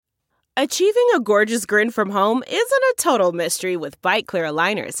Achieving a gorgeous grin from home isn't a total mystery with Byte Clear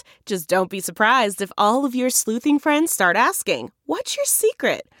aligners. Just don't be surprised if all of your sleuthing friends start asking, "What's your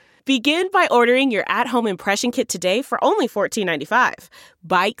secret?" Begin by ordering your at-home impression kit today for only $14.95.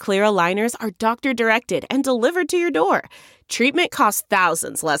 Byte Clear aligners are doctor-directed and delivered to your door. Treatment costs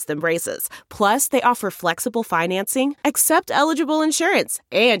thousands less than braces. Plus, they offer flexible financing, accept eligible insurance,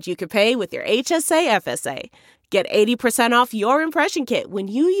 and you can pay with your HSA FSA. Get 80% off your impression kit when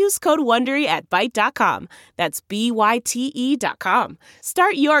you use code WONDERY at Byte.com. That's BYTE.com.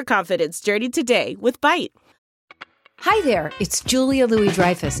 Start your confidence journey today with Byte. Hi there, it's Julia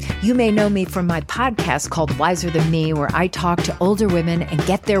Louis-Dreyfus. You may know me from my podcast called Wiser Than Me, where I talk to older women and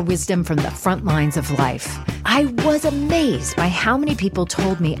get their wisdom from the front lines of life. I was amazed by how many people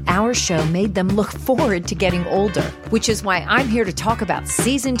told me our show made them look forward to getting older, which is why I'm here to talk about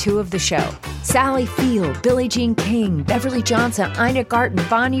season 2 of the show. Sally Field, Billie Jean King, Beverly Johnson, Ina Garten,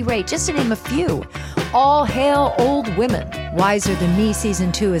 Bonnie Raitt, just to name a few. All hail old women. Wiser Than Me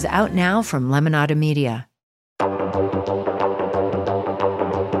season 2 is out now from Lemonada Media.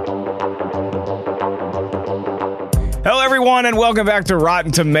 Hello, everyone, and welcome back to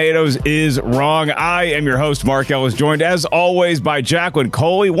Rotten Tomatoes is Wrong. I am your host, Mark Ellis, joined as always by Jacqueline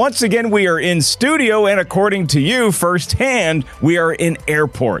Coley. Once again, we are in studio, and according to you, firsthand, we are in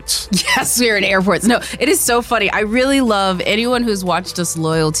airports. Yes, we are in airports. No, it is so funny. I really love anyone who's watched us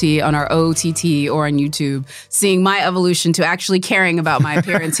Loyalty on our OTT or on YouTube, seeing my evolution to actually caring about my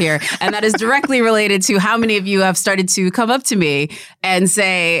appearance here. And that is directly related to how many of you have started to come up to me and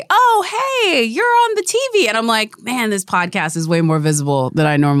say, "Oh, hey, you're on the TV." And I'm like, man, this podcast is way more visible than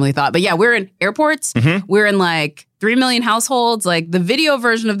I normally thought. But yeah, we're in airports. Mm-hmm. We're in like 3 million households. Like the video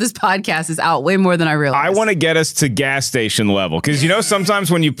version of this podcast is out way more than I realized. I want to get us to gas station level because, you know, sometimes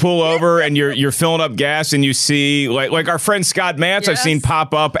when you pull over and you're filling up gas and you see like our friend Scott Mantz, yes, I've seen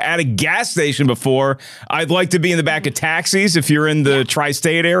pop up at a gas station before. I'd like to be in the back of taxis if you're in the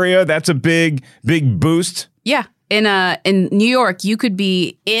tri-state area. That's a big boost. Yeah. In New York, you could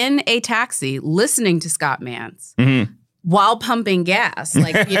be in a taxi listening to Scott Mantz while pumping gas.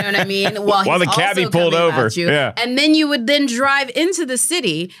 Like, you know what I mean? While the cabbie pulled over. Yeah. And then you would then drive into the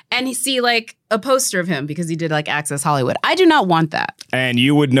city and see like a poster of him because he did like Access Hollywood. I do not want that. And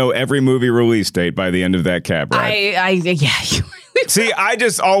you would know every movie release date by the end of that cab ride. Yeah. See, I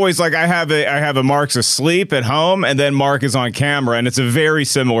just always like I have a Mark's asleep at home and then Mark is on camera and it's a very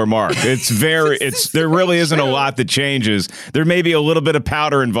similar Mark. There really isn't a lot that changes. There may be a little bit of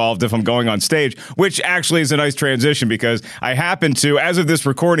powder involved if I'm going on stage, which actually is a nice transition because I happen to, as of this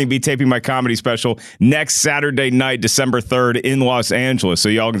recording, be taping my comedy special next Saturday night, December 3rd in Los Angeles. So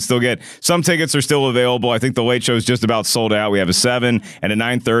y'all can still get some tickets are still available. I think the late show is just about sold out. We have a 7 and a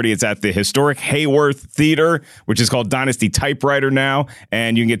 9:30. It's at the historic Hayworth Theater, which is called Dynasty Typewriter now,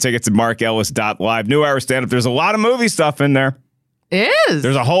 and you can get tickets at markellis.live. New Hour stand-up. There's a lot of movie stuff in there. It is.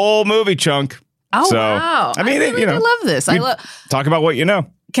 There's a whole movie chunk. Oh, wow. I mean, really love this. Talk about what you know.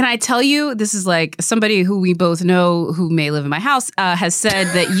 Can I tell you, this is like somebody who we both know who may live in my house has said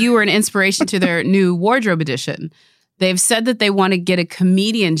that you were an inspiration to their new wardrobe edition. They've said that they want to get a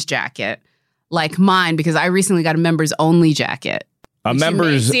comedian's jacket like mine because I recently got a members only jacket. A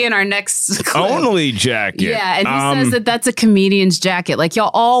members see in our next clip. Only jacket. Yeah, and he says that that's a comedian's jacket. Like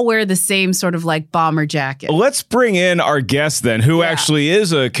y'all all wear the same sort of like bomber jacket. Let's bring in our guest then, who actually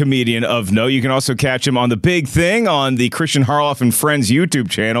is a comedian of note. You can also catch him on The Big Thing on the Christian Harloff and Friends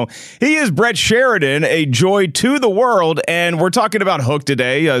YouTube channel. He is Brett Sheridan, a joy to the world, and we're talking about Hook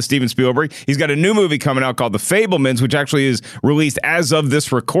today, Steven Spielberg. He's got a new movie coming out called The Fabelmans, which actually is released as of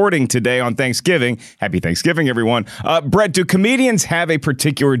this recording today on Thanksgiving. Happy Thanksgiving, everyone. Brett, do comedians have a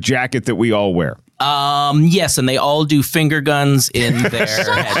particular jacket that we all wear? Yes, and they all do finger guns in their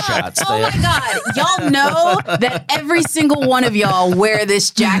headshots. Oh my God. Y'all know that every single one of y'all wear this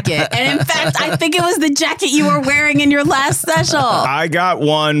jacket. And in fact, I think it was the jacket you were wearing in your last special. I got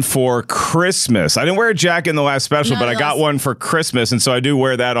one for Christmas. I didn't wear a jacket in the last special, but I got one for Christmas, and so I do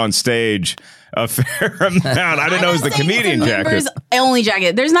wear that on stage a fair amount. I didn't know it was the comedian jacket. Only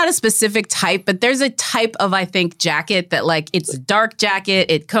jacket. There's not a specific type, but there's a type of, I think, jacket that like it's a dark jacket.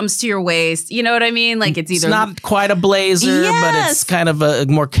 It comes to your waist. You know what I mean? Like it's either not quite a blazer, but it's kind of a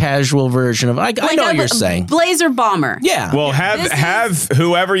more casual version of. I know what you're saying. Blazer bomber. Yeah. Well, have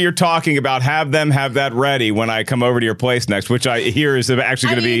whoever you're talking about have them have that ready when I come over to your place next, which I hear is actually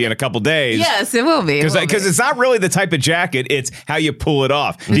going to be in a couple days. Yes, it will be. Because it's not really the type of jacket; it's how you pull it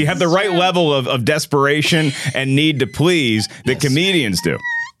off. Do you have the right level of desperation and need to please that comedians do?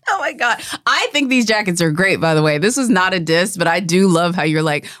 Oh my God. I think these jackets are great, by the way. This is not a diss, but I do love how you're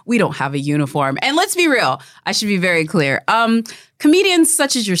like, we don't have a uniform. And let's be real. I should be very clear. Comedians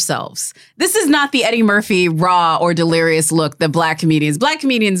such as yourselves, this is not the Eddie Murphy raw or delirious look that black comedians,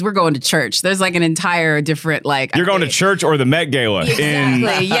 we're going to church. There's like an entire different like. You're going to church or the Met Gala.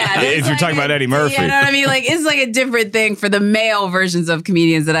 Exactly. If you're talking about Eddie Murphy. You know what I mean? Like it's like a different thing for the male versions of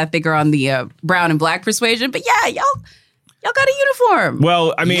comedians that I think are on the brown and black persuasion. But yeah, y'all got a uniform.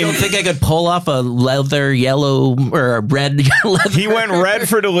 Well, I mean, you don't think I could pull off a leather yellow or a red leather? He went red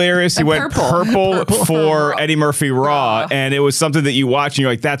for Delirious. He went purple for Eddie Murphy Raw. And it was something that you watch and you're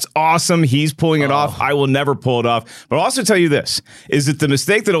like, that's awesome. He's pulling it off. I will never pull it off. But I'll also tell you this, is that the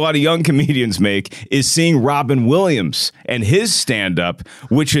mistake that a lot of young comedians make is seeing Robin Williams and his stand-up,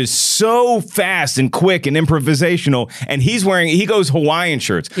 which is so fast and quick and improvisational. And he goes Hawaiian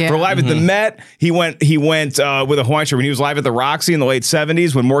shirts. Yeah. For Live at the Met, he went with a Hawaiian shirt when he was live at the Roxy in the late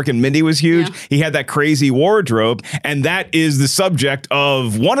 70s when Mork and Mindy was huge. Yeah. He had that crazy wardrobe, and that is the subject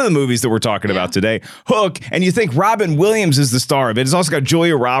of one of the movies that we're talking about today, Hook. And you think Robin Williams is the star of it. It's also got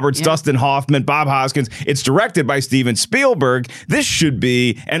Julia Roberts, Dustin Hoffman, Bob Hoskins. It's directed by Steven Spielberg. This should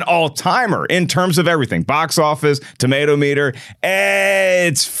be an all-timer in terms of everything. Box office, tomato meter.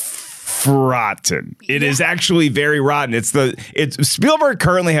 It's rotten. It is actually very rotten. Spielberg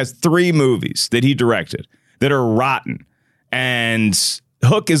currently has 3 movies that he directed that are rotten. And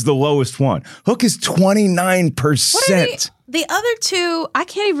Hook is the lowest one. Hook is 29%. The other two, I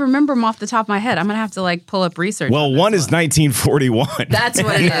can't even remember them off the top of my head. I'm going to have to like pull up research. Well, one is 1941. That's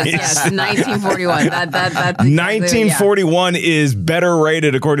what it is. Yes, 1941. That's 1941 is better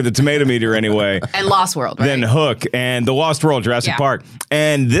rated according to the Tomato Meter anyway. And Lost World, right? Than Hook and The Lost World, Jurassic Park.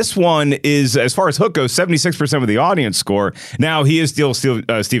 And this one is, as far as Hook goes, 76% of the audience score. Now, he is still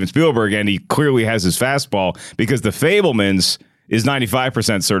Steven Spielberg, and he clearly has his fastball because The Fabelmans is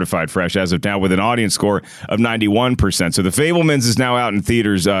 95% certified fresh as of now with an audience score of 91%. So The Fabelmans is now out in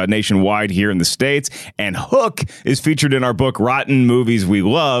theaters nationwide here in the States. And Hook is featured in our book, Rotten Movies We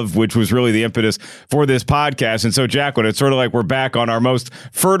Love, which was really the impetus for this podcast. And so, Jacqueline, it's sort of like we're back on our most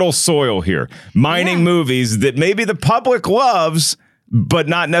fertile soil here, mining movies that maybe the public loves, but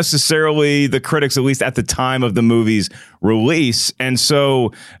not necessarily the critics, at least at the time of the movie's release. And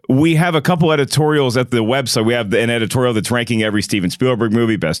so we have a couple editorials at the website. We have an editorial that's ranking every Steven Spielberg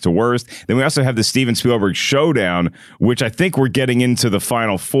movie, best to worst. Then we also have the Steven Spielberg Showdown, which I think we're getting into the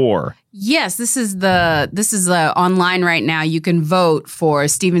final 4. Yes, this is online right now. You can vote for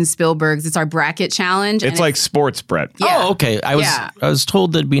Steven Spielberg's. It's our bracket challenge. It's like sports, Brett. Yeah. Oh, okay. I was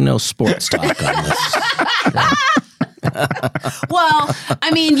told there'd be no sports talk on this. Well, I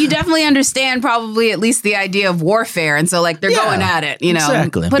mean, you definitely understand probably at least the idea of warfare. And so, like, they're going at it, you know.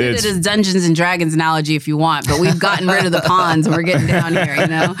 Exactly. Put it as Dungeons and Dragons analogy if you want, but we've gotten rid of the pawns and we're getting down here, you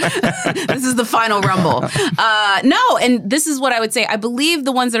know. This is the final rumble. No, and this is what I would say. I believe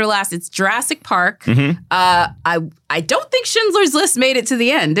the ones that are last, it's Jurassic Park. Mm-hmm. I don't think Schindler's List made it to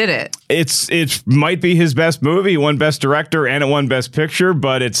the end, did it? It might be his best movie. He won Best Director and it won Best Picture,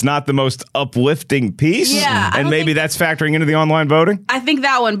 but it's not the most uplifting piece. Yeah, and maybe that's factoring into the online voting? I think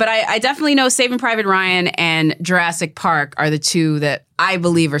that one, but I definitely know Saving Private Ryan and Jurassic Park are the two that I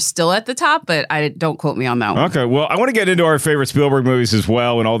believe are still at the top, but don't quote me on that one. Okay, well, I want to get into our favorite Spielberg movies as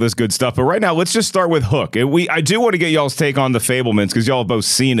well and all this good stuff, but right now, let's just start with Hook. I do want to get y'all's take on The Fabelmans because y'all have both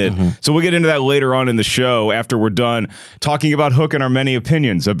seen it, so we'll get into that later on in the show after we're done talking about Hook and our many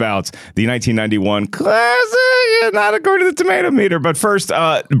opinions about the 1991 classic, not according to the Tomato Meter. But first,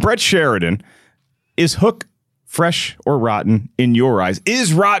 Brett Sheridan, is Hook fresh or rotten in your eyes?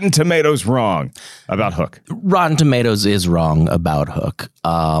 Is Rotten Tomatoes wrong about Hook? Rotten Tomatoes is wrong about Hook.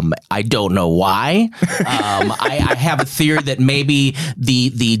 I don't know why. I have a theory that maybe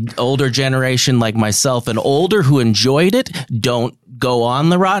the older generation like myself and older who enjoyed it don't go on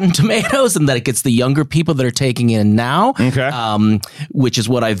the Rotten Tomatoes, and that it gets the younger people that are taking it in now, which is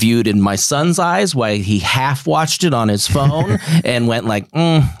what I viewed in my son's eyes, why he half watched it on his phone and went like,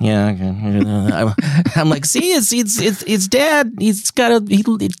 yeah, okay. I'm like, see, it's dad. He's got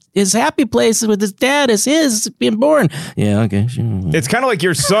his happy place with his dad is his being born. Yeah, okay. Sure. It's kind of like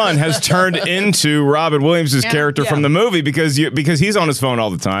your son has turned into Robin Williams' character from the movie because he's on his phone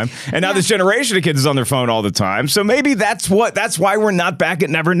all the time, and now this generation of kids is on their phone all the time. So maybe that's why we're we're not back at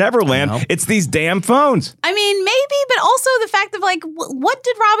Never Neverland. It's these damn phones. I mean, maybe, but also the fact of like, what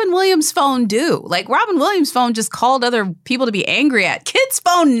did Robin Williams' phone do? Like, Robin Williams' phone just called other people to be angry at. Kid's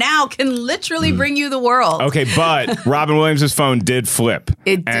phone now can literally bring you the world. Okay, but Robin Williams' phone did flip.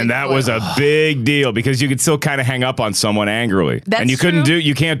 And that was a big deal because you could still kind of hang up on someone angrily. That's and you true.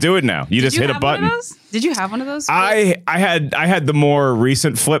 You can't do it now. You just hit a button. Did you have one of those? I had the more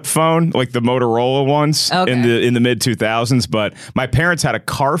recent flip phone, like the Motorola ones in the mid 2000s, but my parents had a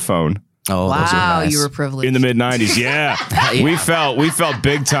car phone. Oh, wow, those are nice. you were privileged. In the mid 90s, yeah. We felt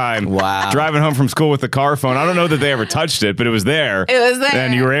big time. Wow. Driving home from school with the car phone. I don't know that they ever touched it, but it was there. It was there.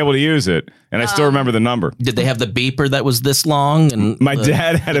 And you were able to use it. And I still remember the number. Did they have the beeper that was this long? And my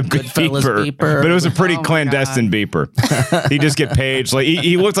dad had a beeper, but it was a pretty clandestine beeper. He'd just get paged. Like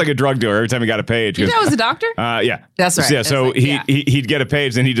he looked like a drug dealer every time he got a page. Your dad was a doctor? Yeah. That's right. Yeah, so he'd get a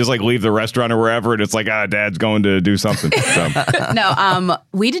page, and he'd just like leave the restaurant or wherever, and it's like, Dad's going to do something. So. No,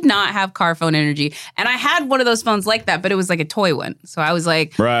 we did not have car phone energy. And I had one of those phones like that, but it was like a toy one. So I was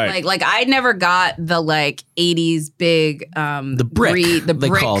like, like I never got the like 80s big the brick. The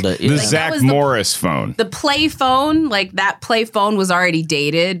brick. They called it. The Zach Morris phone. The Play phone, like that Play phone was already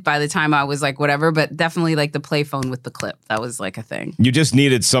dated by the time I was like whatever, but definitely like the Play phone with the clip. That was like a thing. You just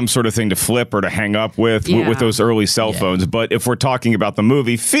needed some sort of thing to flip or to hang up with those early cell phones. But if we're talking about the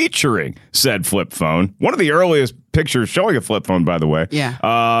movie featuring said flip phone, one of the earliest pictures showing a flip phone, by the way.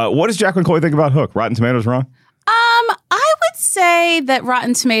 Yeah. What does Jacqueline Coy think about Hook? Rotten Tomatoes wrong? I would say that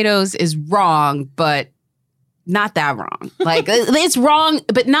Rotten Tomatoes is wrong, but not that wrong. Like, it's wrong,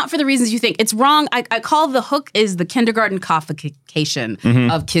 but not for the reasons you think. It's wrong. I call The Hook is the kindergarten coffication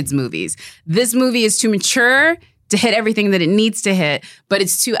of kids' movies. This movie is too mature to hit everything that it needs to hit, but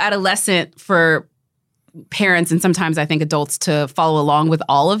it's too adolescent for parents and sometimes I think adults to follow along with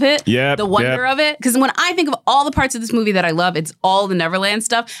all of it. The wonder of it. Because when I think of all the parts of this movie that I love, it's all the Neverland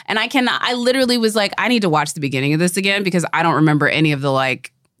stuff. And I literally was like, I need to watch the beginning of this again because I don't remember any of the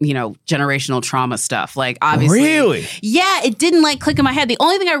like, you know, generational trauma stuff. Like, obviously. Really? Yeah, it didn't like click in my head. The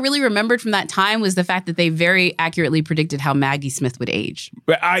only thing I really remembered from that time was the fact that they very accurately predicted how Maggie Smith would age.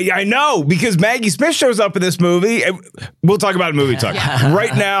 I know, because Maggie Smith shows up in this movie. We'll talk about movie talk.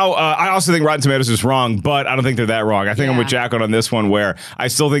 Right now, I also think Rotten Tomatoes is wrong, but I don't think they're that wrong. I think I'm with Jacqueline on this one, where I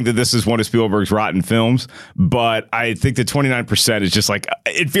still think that this is one of Spielberg's rotten films, but I think the 29% is just like,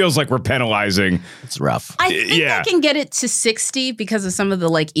 it feels like we're penalizing. It's rough. I think I can get it to 60 because of some of the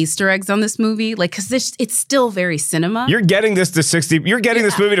like Easter eggs on this movie, like because it's still very cinema. You're getting this to 60. You're getting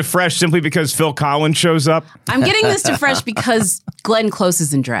this movie to fresh simply because Phil Collins shows up. I'm getting this to fresh because Glenn Close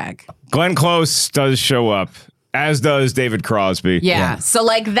is in drag. Glenn Close does show up, as does David Crosby. Yeah. So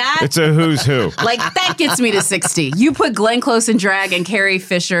like that. It's a who's who. Like that gets me to 60. You put Glenn Close in drag and Carrie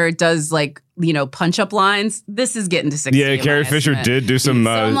Fisher does like, you know, punch-up lines. This is getting to 60. Yeah, Carrie Fisher did do some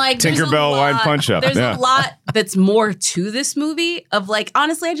like, Tinkerbell line punch-up. There's a lot that's more to this movie of like,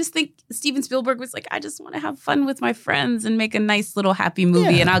 honestly, I just think Steven Spielberg was like, I just want to have fun with my friends and make a nice little happy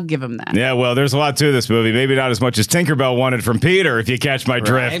movie, and I'll give him that. Yeah, well, there's a lot to this movie. Maybe not as much as Tinkerbell wanted from Peter, if you catch my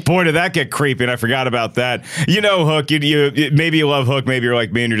drift. Boy, did that get creepy, and I forgot about that. You know Hook. Maybe you love Hook. Maybe you're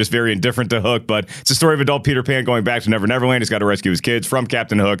like me and you're just very indifferent to Hook, but it's a story of adult Peter Pan going back to Never Neverland. He's got to rescue his kids from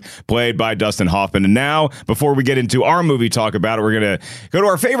Captain Hook, played by Dustin Hoffman. And now, before we get into our movie talk about it, we're going to go to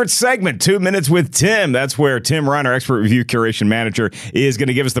our favorite segment, 2 Minutes with Tim. That's where Tim Ryan, our expert review curation manager, is going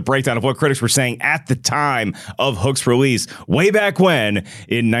to give us the breakdown of what critics were saying at the time of Hook's release, way back when,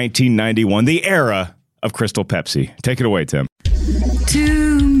 in 1991, the era of Crystal Pepsi. Take it away, Tim.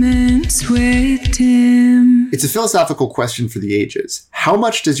 2 Minutes with Tim. It's a philosophical question for the ages. How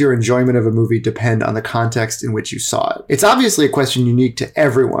much does your enjoyment of a movie depend on the context in which you saw it? It's obviously a question unique to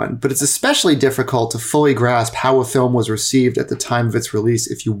everyone, but it's especially difficult to fully grasp how a film was received at the time of its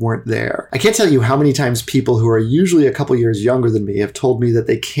release if you weren't there. I can't tell you how many times people who are usually a couple years younger than me have told me that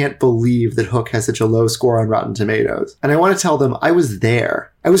they can't believe that Hook has such a low score on Rotten Tomatoes. And I want to tell them I was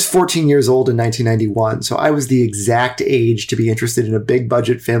there. I was 14 years old in 1991, so I was the exact age to be interested in a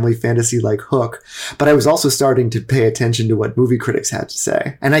big-budget family fantasy like Hook, but I was also starting to pay attention to what movie critics had to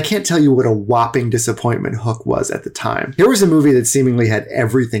say. And I can't tell you what a whopping disappointment Hook was at the time. Here was a movie that seemingly had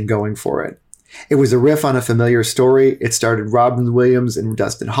everything going for it. It was a riff on a familiar story. It starred Robin Williams and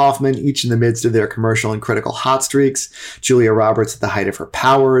Dustin Hoffman, each in the midst of their commercial and critical hot streaks, Julia Roberts at the height of her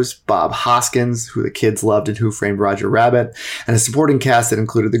powers, Bob Hoskins, who the kids loved in Who Framed Roger Rabbit, and a supporting cast that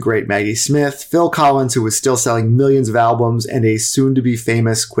included the great Maggie Smith, Phil Collins, who was still selling millions of albums, and a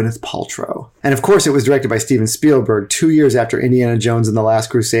soon-to-be-famous Gwyneth Paltrow. And of course, it was directed by Steven Spielberg 2 years after Indiana Jones and the Last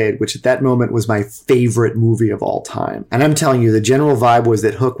Crusade, which at that moment was my favorite movie of all time. And I'm telling you, the general vibe was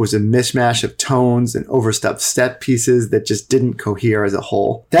that Hook was a mishmash of tones and overstuffed set pieces that just didn't cohere as a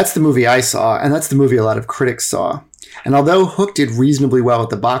whole. That's the movie I saw, and that's the movie a lot of critics saw. And although Hook did reasonably well at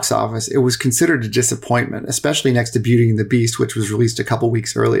the box office, it was considered a disappointment, especially next to Beauty and the Beast, which was released a couple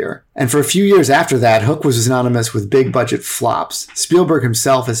weeks earlier. And for a few years after that, Hook was synonymous with big budget flops. Spielberg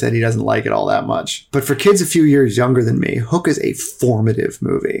himself has said he doesn't like it all that much. But for kids a few years younger than me, Hook is a formative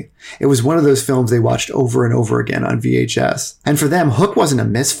movie. It was one of those films they watched over and over again on VHS. And for them, Hook wasn't a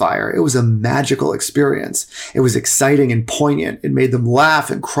misfire. It was a magical experience. It was exciting and poignant. It made them laugh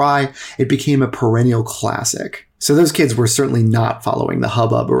and cry. It became a perennial classic. So those kids were certainly not following the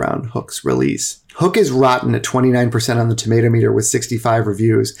hubbub around Hook's release. Hook is rotten at 29% on the Tomato Meter with 65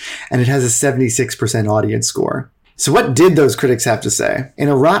 reviews, and it has a 76% audience score. So what did those critics have to say? In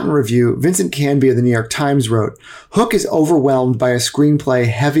a rotten review, Vincent Canby of the New York Times wrote, Hook is overwhelmed by a screenplay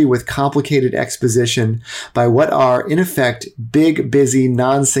heavy with complicated exposition by what are, in effect, big, busy,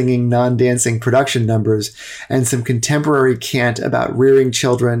 non-singing, non-dancing production numbers and some contemporary cant about rearing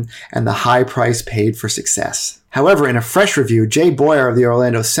children and the high price paid for success. However, in a fresh review, Jay Boyer of the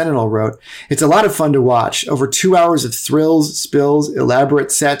Orlando Sentinel wrote, it's a lot of fun to watch. Over 2 hours of thrills, spills,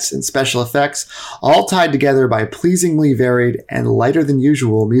 elaborate sets, and special effects, all tied together by pleasingly varied and lighter than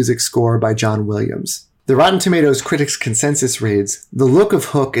usual music score by John Williams. The Rotten Tomatoes critics' consensus reads, the look of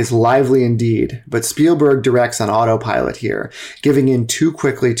Hook is lively indeed, but Spielberg directs on autopilot here, giving in too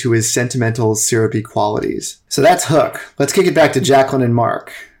quickly to his sentimental, syrupy qualities. So that's Hook. Let's kick it back to Jacqueline and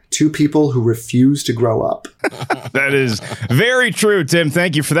Mark. Two people who refuse to grow up. That is very true, Tim.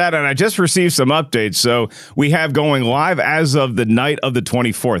 Thank you for that. And I just received some updates. So we have going live as of the night of the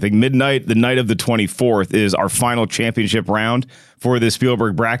 24th. I think midnight, the night of the 24th is our final championship round for the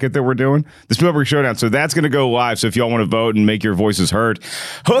Spielberg bracket that we're doing, the Spielberg Showdown. So that's going to go live. So if y'all want to vote and make your voices heard.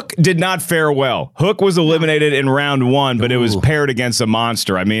 Hook did not fare well. Hook was eliminated in round one, but it was paired against a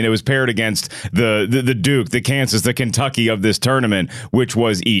monster. I mean, it was paired against the Duke, the Kansas, the Kentucky of this tournament, which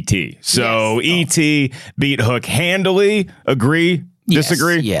was E.T. So yes. E.T. beat Hook handily. Agree?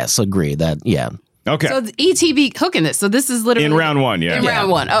 Disagree? Yes, agree. That, yeah. Okay. So E.T. beat Hook in this. So this is literally in round one, yeah. In round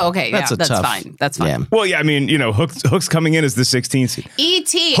one. Oh, okay. That's tough, fine. That's fine. Yeah. Well, yeah, I mean, you know, Hook's coming in as the 16th seed.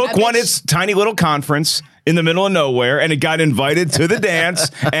 E.T. Hook won its tiny little conference in the middle of nowhere, and it got invited to the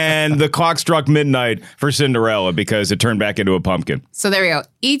dance, and the clock struck midnight for Cinderella because it turned back into a pumpkin. So there we go.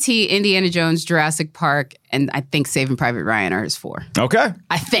 E.T., Indiana Jones, Jurassic Park, and I think Saving Private Ryan are his four. Okay.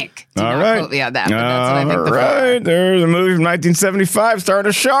 I think. Do all not right. quote me on that, but that's what I think the four are. There's a movie from 1975 starring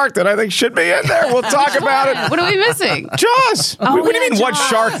a shark that I think should be in there. We'll talk about it. What are we missing? Jaws. Oh, what do you mean, Jaws. what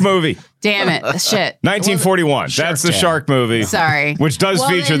shark movie? Damn it. Shit. 1941. That's the shark movie. Sorry. Which does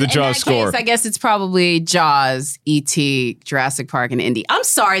feature the Jaws score. I guess it's probably Jaws, E.T., Jurassic Park, and Indy. I'm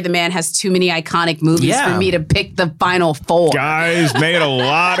sorry the man has too many iconic movies for me to pick the final four. Guys made a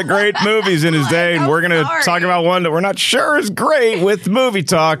lot of great movies in his day, and we're going to talk about one that we're not sure is great with Movie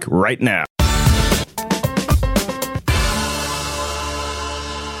Talk right now.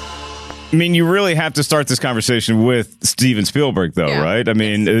 I mean, you really have to start this conversation with Steven Spielberg, though, right? I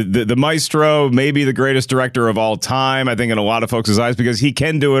mean, the maestro, maybe the greatest director of all time, I think, in a lot of folks' eyes, because he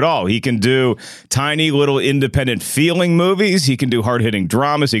can do it all. He can do tiny little independent feeling movies. He can do hard-hitting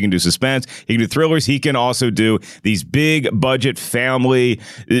dramas. He can do suspense. He can do thrillers. He can also do these big budget family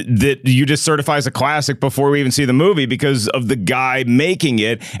that you just certify as a classic before we even see the movie because of the guy making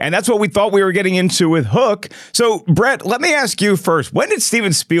it. And that's what we thought we were getting into with Hook. So, Brett, let me ask you first. When did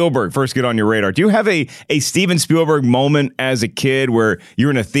Steven Spielberg first get on your radar? Do you have a Steven Spielberg moment as a kid where you're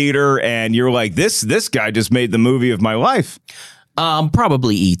in a theater and you're like, this guy just made the movie of my life?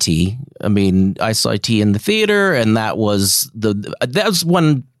 Probably E.T. I mean, I saw E.T. in the theater, and that was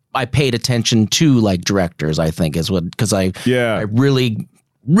when I paid attention to like directors, I think, is what, because I really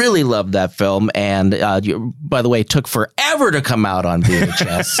loved that film. And by the way, it took forever to come out on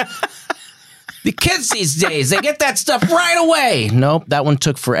VHS. The kids these days, they get that stuff right away. Nope, that one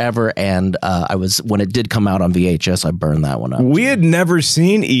took forever, and when it did come out on VHS, I burned that one up. We had never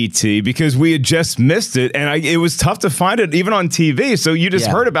seen E.T. because we had just missed it, and it was tough to find it even on TV. So you just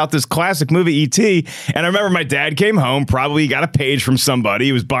heard about this classic movie E.T., and I remember my dad came home, probably got a page from somebody.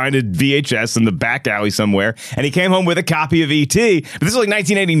 He was buying a VHS in the back alley somewhere, and he came home with a copy of E.T. But this is like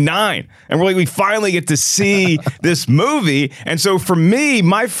 1989, and we're like, we finally get to see this movie. And so for me,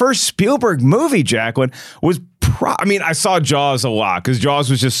 my first Spielberg movie, Jacqueline, was I saw Jaws a lot because Jaws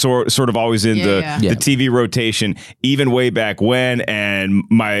was just sort of always in the TV rotation, even way back when. And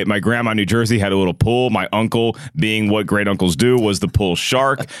my grandma in New Jersey had a little pool. My uncle, being what great uncles do, was the pool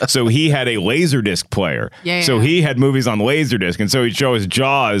shark. So he had a Laserdisc player. So he had movies on Laserdisc. And so he'd show us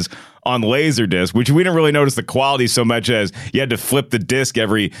Jaws on Laserdisc, which we didn't really notice the quality so much as you had to flip the disc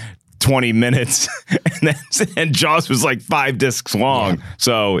every 20 minutes, and Jaws was like 5 discs long. Yeah.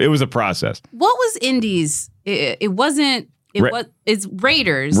 So it was a process. What was Indies? It wasn't. It's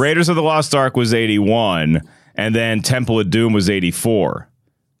Raiders. Raiders of the Lost Ark was 81, and then Temple of Doom was 84.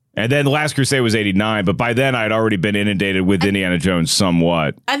 And then Last Crusade was 89, but by then I'd already been inundated with Indiana Jones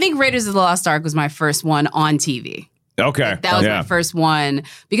somewhat. I think Raiders of the Lost Ark was my first one on TV. Okay. That was my first one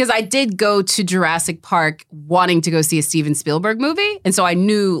because I did go to Jurassic Park wanting to go see a Steven Spielberg movie. And so I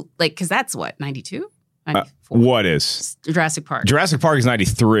knew, like, because that's what, 92? What is? Jurassic Park. Jurassic Park is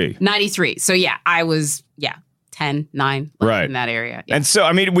 93. 93. So yeah, I was, 10, 9, right in that area. Yeah. And so,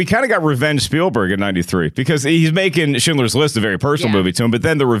 I mean, we kind of got Revenge Spielberg in 93 because he's making Schindler's List a very personal movie to him. But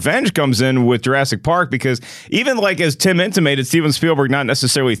then the revenge comes in with Jurassic Park because even like as Tim intimated, Steven Spielberg not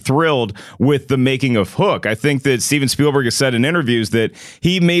necessarily thrilled with the making of Hook. I think that Steven Spielberg has said in interviews that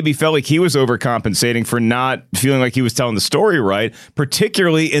he maybe felt like he was overcompensating for not feeling like he was telling the story right,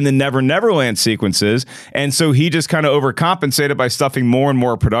 particularly in the Never Neverland sequences. And so he just kind of overcompensated by stuffing more and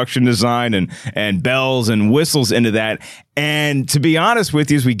more production design and bells and whistles into that. And to be honest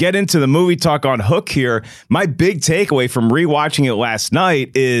with you, as we get into the movie talk on Hook here, my big takeaway from rewatching it last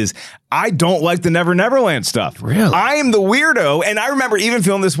night is I don't like the Never Neverland stuff. Really? I am the weirdo. And I remember even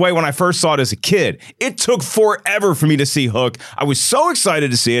feeling this way when I first saw it as a kid. It took forever for me to see Hook. I was so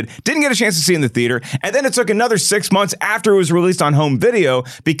excited to see it. Didn't get a chance to see it in the theater. And then it took another 6 months after it was released on home video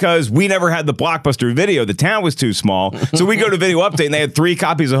because we never had the Blockbuster video. The town was too small. So we go to Video Update and they had 3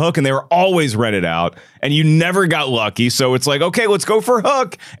 copies of Hook and they were always rented out. And you never got lucky. So it's like, okay, let's go for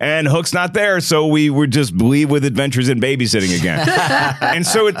Hook. And Hook's not there. So we would just leave with Adventures in Babysitting again. And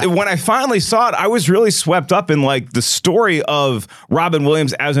so when I finally saw it, I was really swept up in like the story of Robin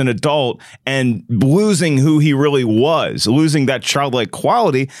Williams as an adult and losing who he really was, losing that childlike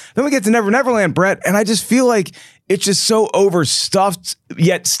quality. Then we get to Never Neverland, Brett, and I just feel like it's just so overstuffed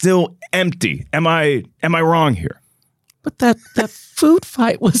yet still empty. Am I wrong here? But that food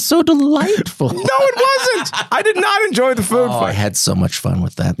fight was so delightful. No, it wasn't. I did not enjoy the food fight. I had so much fun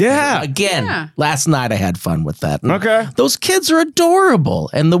with that. Yeah. Again, last night I had fun with that. And okay. Those kids are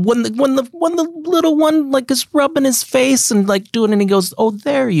adorable. And when the little one like is rubbing his face and like doing it and he goes, "Oh,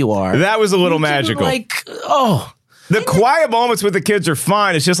 there you are." That was a little magical. Like, oh. The quiet moments with the kids are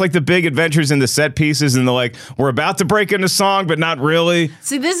fine. It's just like the big adventures in the set pieces and the like, we're about to break into song, but not really.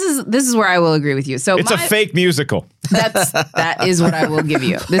 See, this is where I will agree with you. So it's a fake musical. That is what I will give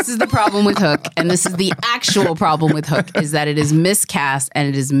you. This is the problem with Hook, and this is the actual problem with Hook, is that it is miscast and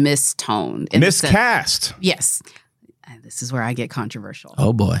it is mistoned. Miscast? Yes. And this is where I get controversial.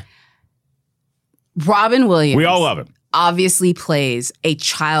 Oh, boy. Robin Williams. We all love him. Obviously plays a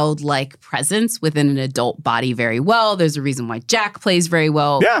childlike presence within an adult body very well. There's a reason why Jack plays very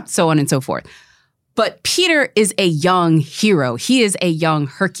well, so on and so forth. But Peter is a young hero. He is a young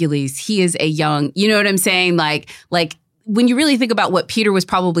Hercules. He is a young, you know what I'm saying? Like when you really think about what Peter was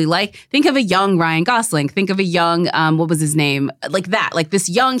probably like, think of a young Ryan Gosling. Think of a young, what was his name? Like that, like this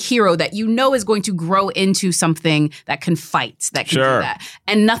young hero that you know is going to grow into something that can fight, that can do that.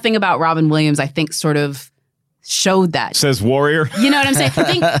 And nothing about Robin Williams, I think, sort of showed that. Says warrior. You know what I'm saying?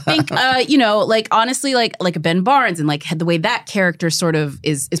 Think you know, like honestly, like a Ben Barnes and like the way that character sort of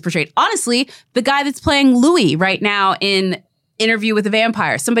is portrayed. Honestly, the guy that's playing Louis right now in Interview with a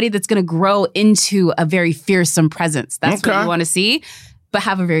Vampire, somebody that's going to grow into a very fearsome presence. That's what you want to see, but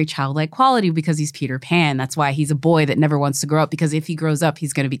have a very childlike quality because he's Peter Pan. That's why he's a boy that never wants to grow up, because if he grows up,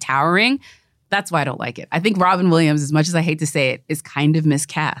 he's going to be towering. That's why I don't like it. I think Robin Williams, as much as I hate to say it, is kind of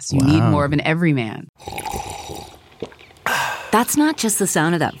miscast. You need more of an everyman. That's not just the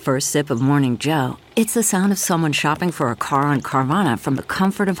sound of that first sip of Morning Joe. It's the sound of someone shopping for a car on Carvana from the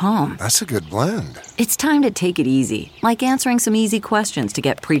comfort of home. That's a good blend. It's time to take it easy, like answering some easy questions to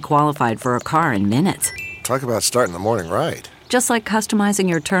get pre-qualified for a car in minutes. Talk about starting the morning right. Just like customizing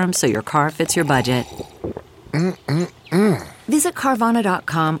your terms so your car fits your budget. Visit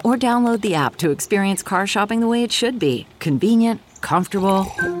Carvana.com or download the app to experience car shopping the way it should be. Convenient, comfortable.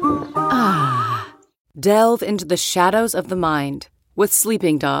 Delve into the shadows of the mind with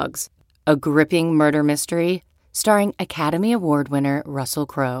Sleeping Dogs, a gripping murder mystery starring Academy Award winner Russell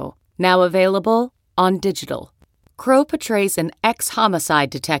Crowe. Now available on digital. Crowe portrays an ex-homicide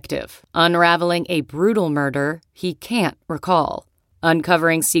detective unraveling a brutal murder he can't recall.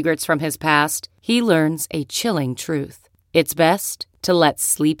 Uncovering secrets from his past, he learns a chilling truth. It's best to let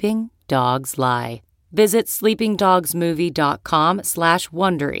sleeping dogs lie. Visit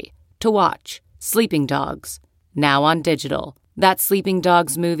sleepingdogsmovie.com/Wondery to watch Sleeping Dogs, now on digital. That's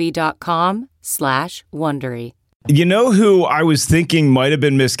sleepingdogsmovie.com/Wondery. You know who I was thinking might have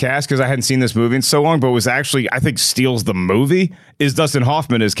been miscast because I hadn't seen this movie in so long, but was actually, I think, steals the movie, is Dustin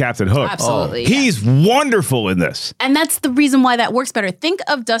Hoffman as Captain Hook. Absolutely. He's wonderful in this. And that's the reason why that works better. Think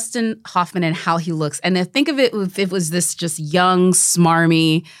of Dustin Hoffman and how he looks. And then think of it if it was this just young,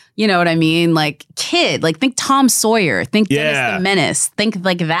 smarmy, you know what I mean? Like kid. Like think Tom Sawyer. Think Dennis the Menace. Think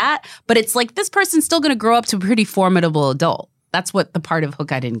like that. But it's like this person's still going to grow up to a pretty formidable adult. That's what the part of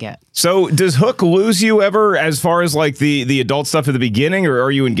Hook I didn't get. So does Hook lose you ever as far as like the adult stuff at the beginning, or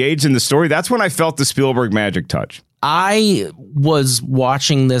are you engaged in the story? That's when I felt the Spielberg magic touch. I was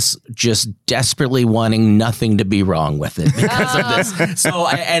watching this just desperately wanting nothing to be wrong with it because of this. So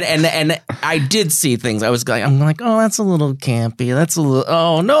and I did see things. I'm like, oh, that's a little campy. That's a little,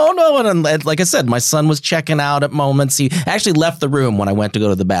 oh, no. And like I said, my son was checking out at moments. He actually left the room when I went to go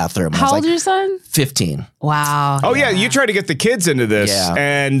to the bathroom. How old is your son? 15. Wow. Oh, yeah. You try to get the kids into this,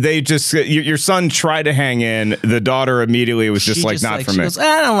 and they just, your son tried to hang in. The daughter immediately was just like, not for me. Goes,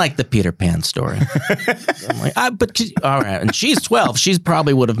 I don't like the Peter Pan story. I'm like, all right. And she's 12. She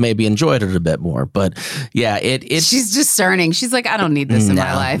probably would have maybe enjoyed it a bit more. But yeah, she's discerning. She's like, I don't need this in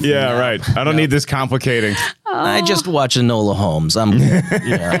my life. Yeah, right. I don't need this complicating. I just watch Enola Holmes. I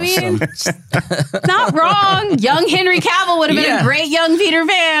mean, not wrong. Young Henry Cavill would have been a great young Peter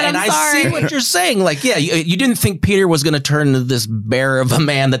Pan. And I'm sorry. I see what you're saying. Like, yeah, you didn't think Peter was going to turn into this bear of a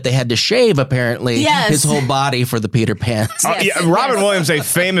man that they had to shave, apparently, his whole body for the Peter Pan. Robin Williams, a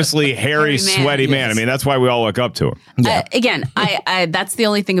famously hairy, sweaty man. I mean, that's why we all look up to him. Yeah. Again, I that's the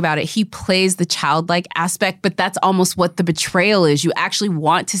only thing about it. He plays the childlike aspect, but that's almost what the betrayal is. You actually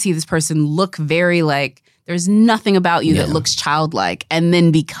want to see this person look very like there's nothing about you that looks childlike and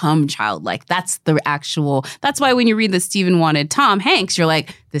then become childlike. That's why when you read that Steven wanted Tom Hanks, you're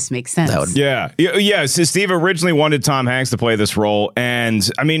like, this makes sense. So Steve originally wanted Tom Hanks to play this role. And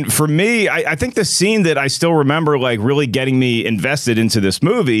I mean, for me, I think the scene that I still remember like really getting me invested into this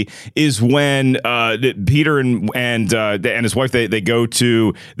movie is when Peter and his wife, they go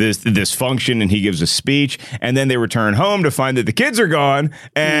to this function and he gives a speech, and then they return home to find that the kids are gone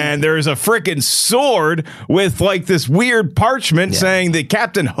and there's a freaking sword with like this weird parchment saying that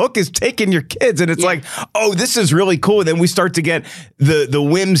Captain Hook is taking your kids. And it's like, oh, this is really cool. And then we start to get the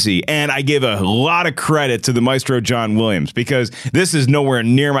whimsy. And I give a lot of credit to the maestro John Williams, because this is nowhere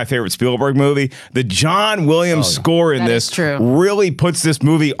near my favorite Spielberg movie. The John Williams score in this really puts this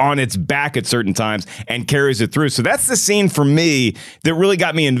movie on its back at certain times and carries it through. So that's the scene for me that really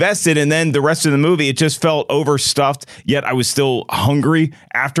got me invested. And then the rest of the movie, it just felt overstuffed, yet I was still hungry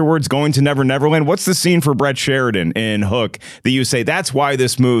afterwards going to Never Neverland. What's the scene for Brett Sheridan in Hook that you say, that's why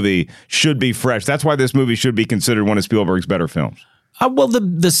this movie should be fresh? That's why this movie should be considered one of Spielberg's better films. Well,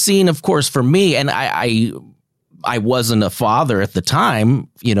 the scene, of course, for me, and I wasn't a father at the time.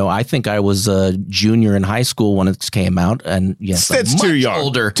 You know, I think I was a junior in high school when it came out, and yes, it's too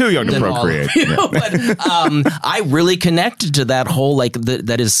young to procreate. But I really connected to that whole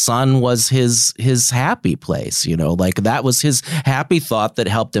that his son was his happy place. You know, like that was his happy thought that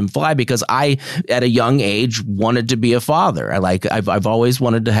helped him fly. Because I, at a young age, wanted to be a father. I've always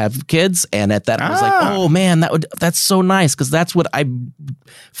wanted to have kids, and at that I was like, oh man, that's so nice, because that's what I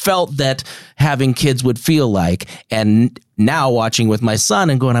felt that having kids would feel like. And now watching with my son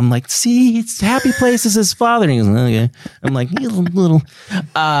and going, I'm like, see, it's happy place as his father. And he goes, okay. I'm like, little.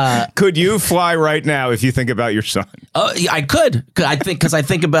 Could you fly right now if you think about your son? I could. Because I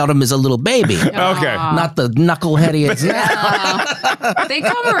think about him as a little baby. Okay. Not the knucklehead he is now. They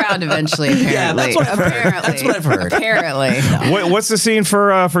come around eventually, apparently. Yeah, that's what I've heard. Apparently. What's the scene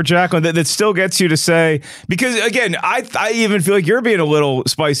for Jacqueline that still gets you to say, because again, I even feel like you're being a little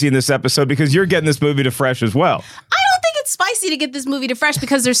spicy in this episode because you're getting this movie to fresh as well. I don't think it's spicy to get this movie to fresh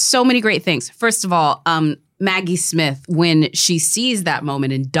because there's so many great things. First of all, Maggie Smith, when she sees that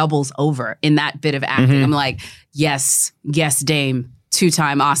moment and doubles over in that bit of acting, I'm like, yes, Dame.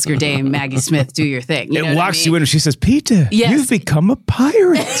 2-time Oscar Dame Maggie Smith, do your thing. It locks you in and she says, Peter, you've become a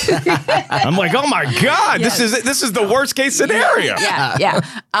pirate. I'm like, oh my God, this is the worst case scenario.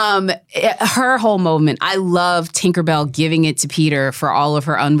 Her whole moment, I love Tinkerbell giving it to Peter for all of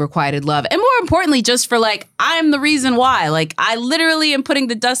her unrequited love. And more importantly, just for like, I'm the reason why. Like, I literally am putting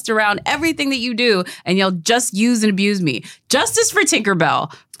the dust around everything that you do and you'll just use and abuse me. Justice for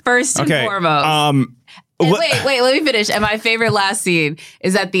Tinkerbell, first and foremost. Wait, let me finish. And my favorite last scene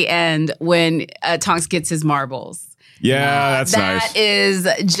is at the end when Tonks gets his marbles. Yeah, that's nice. That is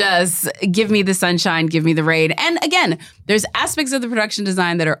just give me the sunshine, give me the rain. And again, there's aspects of the production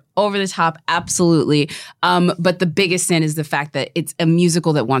design that are over the top, absolutely. But the biggest sin is the fact that it's a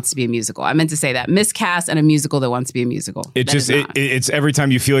musical that wants to be a musical. I meant to say that. Miscast and a musical that wants to be a musical. It's every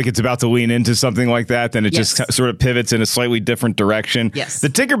time you feel like it's about to lean into something like that, then it just sort of pivots in a slightly different direction. Yes. The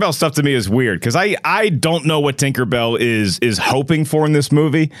Tinkerbell stuff to me is weird because I don't know what Tinkerbell is hoping for in this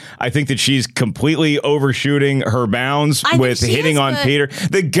movie. I think that she's completely overshooting her bounds with hitting on Peter.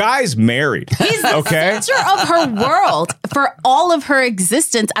 The guy's married. He's the center of her world for all of her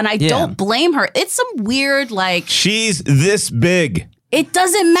existence, and I don't blame her. It's some weird, she's this big. It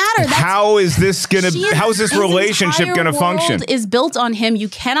doesn't matter. How is this relationship gonna function? World is built on him. You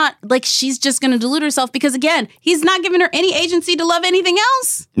cannot she's just gonna delude herself because again, he's not giving her any agency to love anything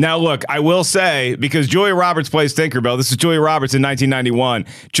else. Now look, I will say, because Julia Roberts plays Tinkerbell, this is Julia Roberts in 1991.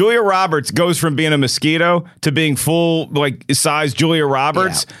 Julia Roberts goes from being a mosquito to being full size Julia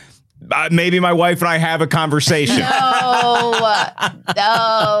Roberts. Yeah. Maybe my wife and I have a conversation. No.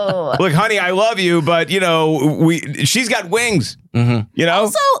 Look, honey, I love you, but she's got wings. Mm-hmm.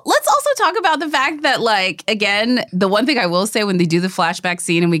 Also, let's also talk about the fact that, again, the one thing I will say when they do the flashback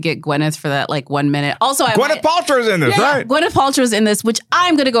scene and we get Gwyneth for that 1 minute. Also, Gwyneth Paltrow's in this, right? Gwyneth Paltrow's in this, which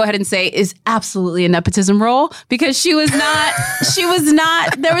I'm going to go ahead and say is absolutely a nepotism role because she was not.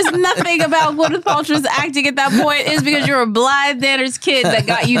 There was nothing about Gwyneth Paltrow's acting at that point. It's because you're a Blythe Danner's kid that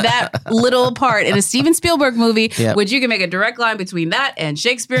got you that little part in a Steven Spielberg movie, which you can make a direct line between that and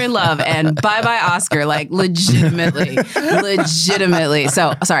Shakespeare in Love and Bye Bye Oscar, legitimately.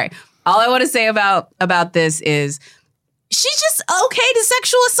 So, sorry. All I want to say about this is she's just okay to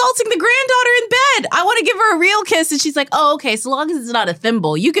sexual assaulting the granddaughter in bed. I want to give her a real kiss. And she's like, oh, okay, so long as it's not a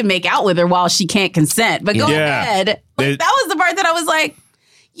thimble, you can make out with her while she can't consent. But go ahead. That was the part that I was like,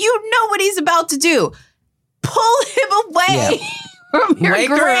 you know what he's about to do. Pull him away. Yeah. From your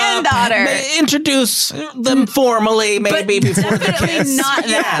granddaughter. Introduce them formally, maybe before the kiss. Not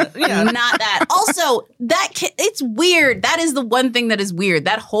that. Not that. Also, it's weird. That is the one thing that is weird.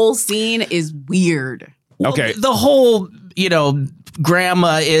 That whole scene is weird. Okay. The whole,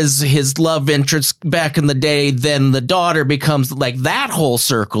 grandma is his love interest back in the day, then the daughter becomes that whole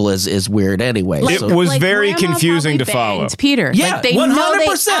circle is weird anyway. It was very confusing to follow. Peter. Yeah, they 100%. know they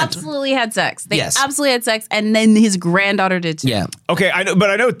absolutely had sex. They absolutely had sex, and then his granddaughter did too. Yeah. Okay, I know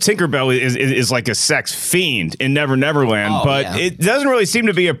Tinkerbell is like a sex fiend in Never Neverland, it doesn't really seem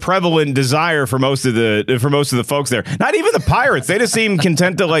to be a prevalent desire for most of the folks there. Not even the pirates. They just seem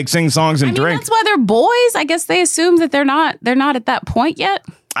content to sing songs and drink. That's why they're boys. I guess they assume that they're not at that point yet.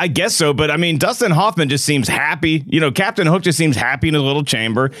 I guess so, but Dustin Hoffman just seems happy. Captain Hook just seems happy in his little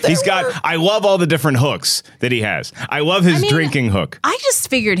chamber. I love all the different hooks that he has. I love his drinking hook. I just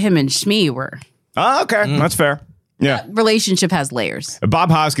figured him and Shmi were. Oh, okay. That's fair. Yeah. That relationship has layers.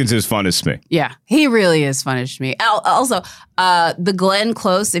 Bob Hoskins is fun as Shmi. Yeah, he really is fun as Shmi. Also, the Glenn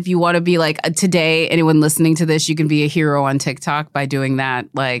Close, if you want to be today, anyone listening to this, you can be a hero on TikTok by doing that.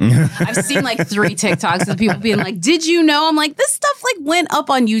 I've seen 3 TikToks of people being like, did you know? I'm like, this stuff went up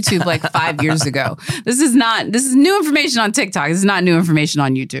on YouTube 5 years ago. This is new information on TikTok. This is not new information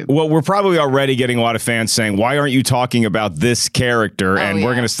on YouTube. Well, we're probably already getting a lot of fans saying, why aren't you talking about this character? And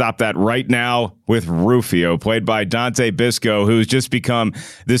we're going to stop that right now with Rufio, played by Dante Bisco, who's just become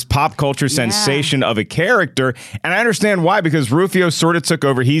this pop culture sensation of a character. And I understand why, because Rufio sort of took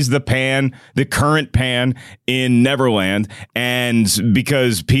over. He's the current Pan in Neverland. And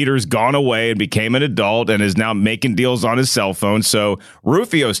because Peter's gone away and became an adult and is now making deals on his cell phone. So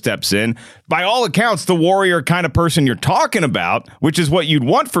Rufio steps in. By all accounts, the warrior kind of person you're talking about, which is what you'd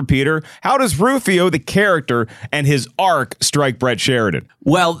want for Peter. How does Rufio, the character, and his arc strike Brett Sheridan?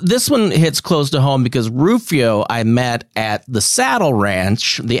 Well, this one hits close to home because Rufio I met at the Saddle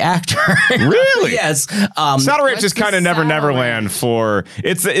Ranch, the actor. Really? Yes. Saddle Ranch is kind of Neverland for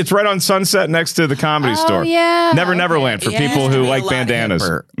it's right on Sunset next to the Comedy Store. Yeah. Neverland for people who like bandanas.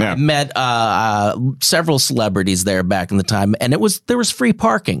 I met several celebrities there back in the time, and there was free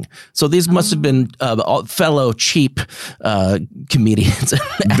parking. So these must have been fellow cheap comedians.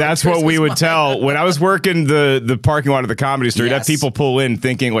 That's what we would tell when I was working the parking lot of the Comedy Store. You'd have people pull in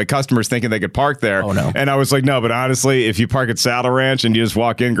thinking customers thinking they could park there. Oh no! And I was like, no, but honestly, if you park at Saddle Ranch and you just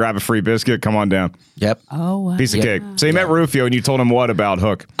walk in, grab a free biscuit, come on down. Yep. Oh, wow. Piece of cake. So you met Rufio and you told him what about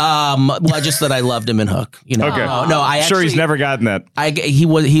Hook? Well, just that I loved him in Hook. Okay. No, I sure he's never gotten that. He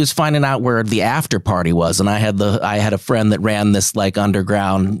was finding out where the after party was, and I had a friend that ran this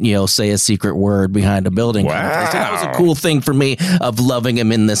underground, say a secret word behind a building. Wow. Kind of thing. So that was a cool thing for me of loving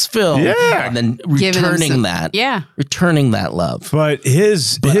him in this film. Yeah. And then returning that. Yeah. Returning that love. But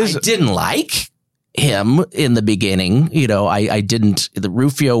I didn't like. him in the beginning. You know, I didn't. The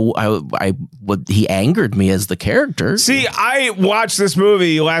Rufio, he angered me as the character. See, I watched this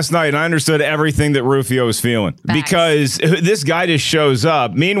movie last night and I understood everything that Rufio was feeling because this guy just shows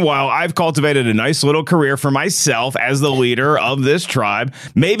up. Meanwhile, I've cultivated a nice little career for myself as the leader of this tribe.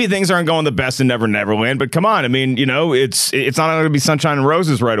 Maybe things aren't going the best in Never Neverland, but come on. I mean, you know, it's not going to be sunshine and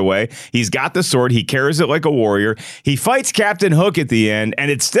roses right away. He's got the sword. He carries it like a warrior. He fights Captain Hook at the end, and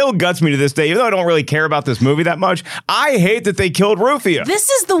it still guts me to this day, even though I don't really care about this movie that much. I hate that they killed Rufio. This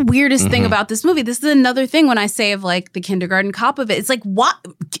is the weirdest thing about this movie. This is another thing when I say of like the kindergarten cop of it. It's like, what?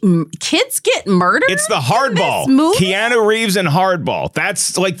 Kids get murdered? It's the Hardball. Keanu Reeves and Hardball.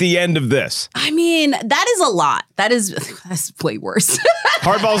 That's like the end of this. I mean, that is a lot. That's way worse.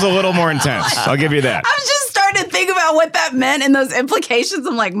 Hardball's a little more intense. I'll give you that. I was just starting to think about what that meant and those implications.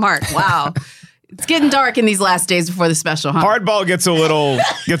 I'm like, Mark, wow. It's getting dark in these last days before the special, huh? Hardball gets a little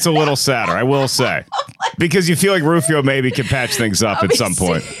sadder, I will say. Because you feel like Rufio maybe can patch things up at some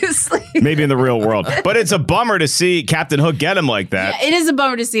point. Seriously. Maybe in the real world. But it's a bummer to see Captain Hook get him like that. Yeah, it is a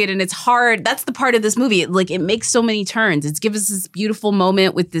bummer to see it, and it's hard. That's the part of this movie. It makes so many turns. It gives us this beautiful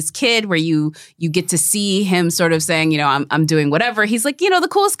moment with this kid where you get to see him sort of saying, you know, I'm doing whatever. He's like, you know, the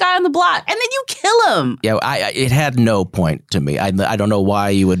coolest guy on the block. And then you kill him. Yeah, it had no point to me. I don't know why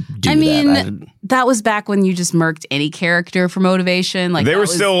you would do that. I mean, that was back when you just murked any character for motivation. Like they were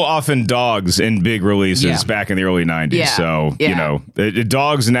still often dogs in big releases back in the early 90s. Yeah. So, you know,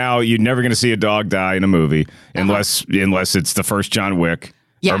 dogs now, you're never going to see a dog die in a movie unless it's the first John Wick.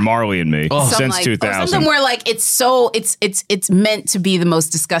 Yeah. Or Marley and Me since 2000. Something where like it's meant to be the most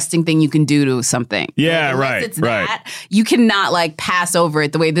disgusting thing you can do to something. Yeah, like, it's that, you cannot like pass over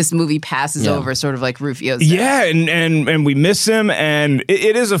it the way this movie passes over sort of like Rufio's. Yeah, and we miss him, and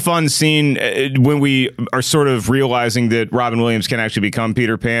it is a fun scene when we are sort of realizing that Robin Williams can actually become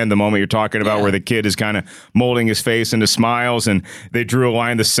Peter Pan. The moment you're talking about where the kid is kind of molding his face into smiles, and they drew a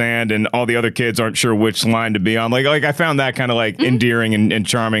line in the sand, and all the other kids aren't sure which line to be on. Like I found that kind of like endearing and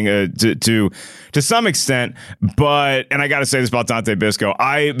charming to some extent, and I got to say this about Dante Bisco,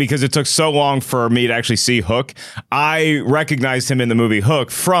 because it took so long for me to actually see Hook, I recognized him in the movie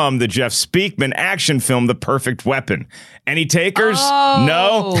Hook from the Jeff Speakman action film The Perfect Weapon. Any takers?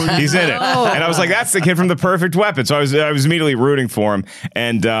 No? He's in it. And I was like, that's the kid from The Perfect Weapon. So I was immediately rooting for him,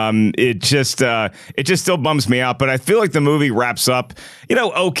 and it just still bums me out. But I feel like the movie wraps up, you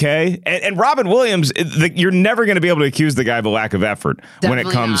know, okay. And Robin Williams, you're never going to be able to accuse the guy of a lack of effort when it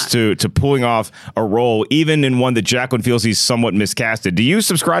comes to pulling off a role, even in one that Jacqueline feels he's somewhat miscasted. Do you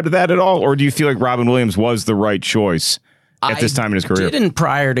subscribe to that at all, or do you feel like Robin Williams was the right choice at this time in his career? I didn't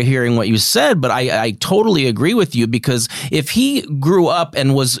prior to hearing what you said, but I totally agree with you, because if he grew up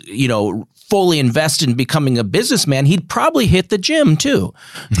and was, you know, fully invested in becoming a businessman, he'd probably hit the gym too.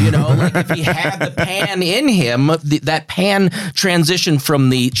 You know, like if he had the Pan in him, that Pan transition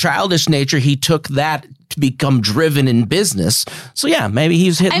from the childish nature, he took that to become driven in business. So yeah, maybe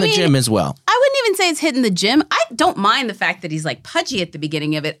he's hitting the gym as well. I wouldn't even say it's hitting the gym. I don't mind the fact that he's like pudgy at the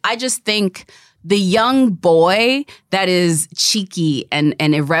beginning of it. I just think the young boy that is cheeky and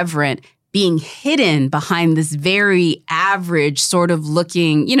irreverent being hidden behind this very average sort of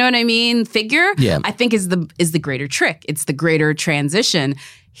looking, you know what I mean, figure, I think is the greater trick. It's the greater transition.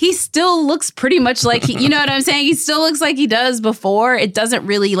 He still looks pretty much like you know what I'm saying? He still looks like he does before. It doesn't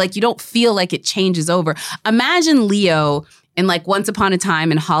really, like, you don't feel like it changes over. Imagine Leo in like Once Upon a Time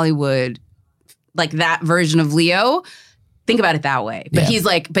in Hollywood, like that version of Leo. Think about it that way. But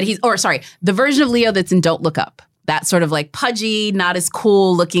the version of Leo that's in Don't Look Up. That sort of like pudgy, not as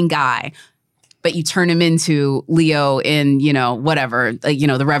cool looking guy. But you turn him into Leo in, you know, whatever, like, you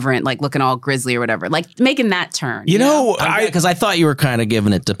know, the Reverend, like looking all grizzly or whatever, like making that turn. You know, because I thought you were kind of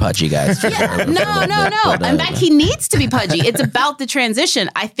giving it to pudgy guys. No. In fact, he needs to be pudgy. It's about the transition.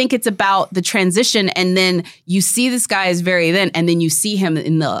 I think it's about the transition. And then you see this guy is very thin, and then you see him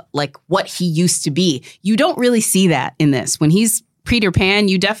in the, like, what he used to be. You don't really see that in this. When he's Peter Pan,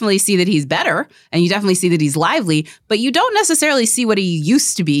 you definitely see that he's better, and you definitely see that he's lively, but you don't necessarily see what he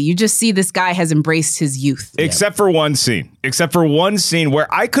used to be. You just see this guy has embraced his youth. Except for one scene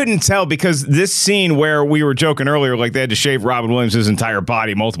where I couldn't tell, because this scene where we were joking earlier, like they had to shave Robin Williams' entire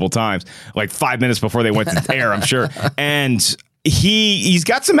body multiple times, like 5 minutes before they went to air, I'm sure. And he's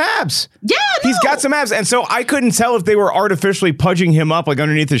got some abs. Yeah, he's got some abs, and so I couldn't tell if they were artificially pudging him up, like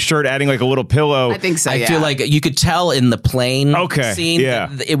underneath his shirt, adding like a little pillow. I think so. I feel like you could tell in the plane scene. Yeah,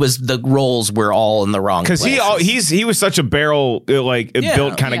 it was the roles were all in the wrong. Because he was such a barrel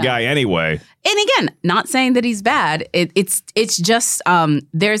built kind of guy anyway. And again, not saying that he's bad. It's just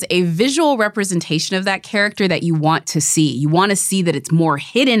there's a visual representation of that character that you want to see. You want to see that it's more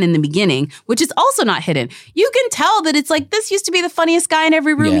hidden in the beginning, which is also not hidden. You can tell that it's like, this used to be the funniest guy in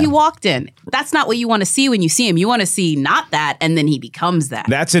every room he walked in. That's not what you want to see when you see him. You want to see not that, and then he becomes that.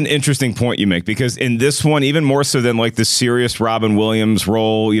 That's an interesting point you make, because in this one, even more so than like the serious Robin Williams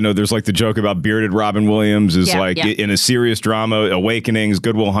role, there's like the joke about bearded Robin Williams is in a serious drama, Awakenings,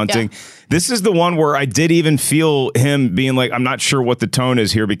 Good Will Hunting. Yeah. This is the one where I did even feel him being like, I'm not sure what the tone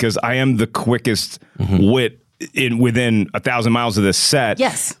is here because I am the quickest wit within 1,000 miles of this set.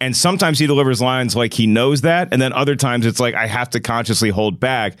 Yes. And sometimes he delivers lines like he knows that. And then other times it's like I have to consciously hold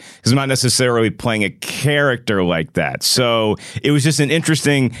back because I'm not necessarily playing a character like that. So it was just an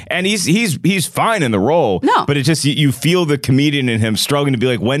interesting, and he's fine in the role. No. But it just, you feel the comedian in him struggling to be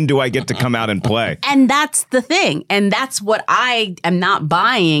like, when do I get to come out and play? And that's the thing. And that's what I am not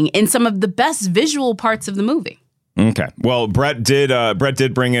buying in some of the best visual parts of the movie. Okay. Well, Brett did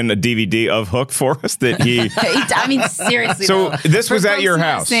bring in a DVD of Hook for us that he. I mean, seriously. So this was at your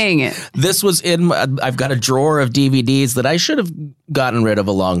house. Saying it. This was in. I've got a drawer of DVDs that I should have gotten rid of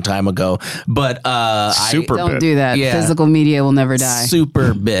a long time ago. But don't do that. Yeah. Physical media will never die.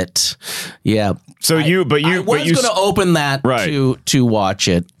 Super Bit. Yeah. So I was going to open that to watch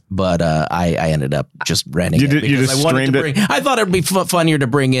it. But I ended up just renting it because I thought it'd be funnier to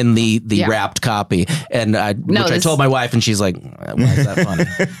bring in the wrapped copy, and I told my wife, and she's like, "Why is that funny?"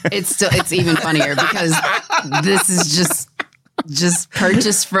 It's even funnier because this is just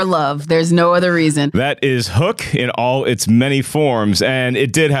purchased for love. There's no other reason. That is Hook in all its many forms, and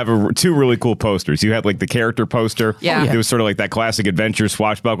it did have two really cool posters. You had like the character poster. Yeah. It was sort of like that classic adventure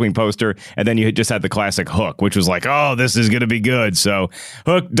swashbuckling poster, and then you just had the classic Hook, which was like, oh, this is going to be good. So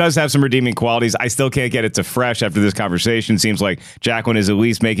Hook does have some redeeming qualities. I still can't get it to fresh after this conversation. Seems like Jacqueline is at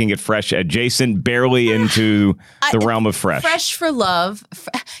least making it fresh adjacent, barely into the realm of fresh. Fresh for love.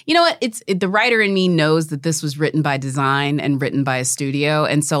 You know what? The writer in me knows that this was written by design and written by a studio,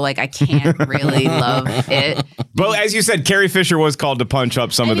 and so like I can't really love it. But as you said, Carrie Fisher was called to punch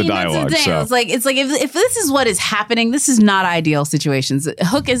up some of the dialogue. So. It's like if this is what is happening, this is not ideal situations.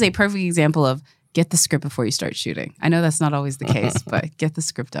 Hook is a perfect example of get the script before you start shooting. I know that's not always the case, but get the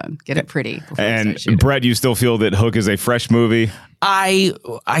script done. Get it pretty. And Brett, you still feel that Hook is a fresh movie? I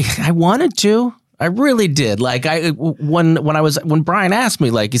wanted to. I really did. Like when Brian asked me,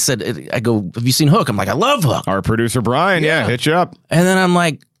 like he said, I go, have you seen Hook? I'm like, I love Hook. Our producer Brian, hit you up. And then I'm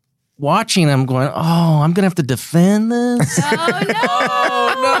like watching, I'm going, oh, I'm gonna have to defend this.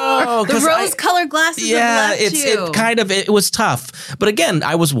 Oh no! The rose-colored glasses. Yeah, it was tough. But again,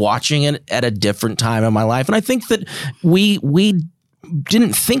 I was watching it at a different time in my life, and I think that we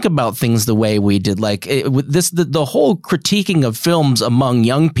didn't think about things the way we did. Like the whole critiquing of films among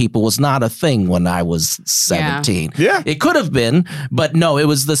young people was not a thing when I was 17. Yeah. It could have been, but no, it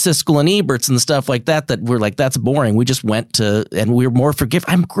was the Siskel and Eberts and stuff like that we're like, that's boring. We just went to, and we were more forgiving.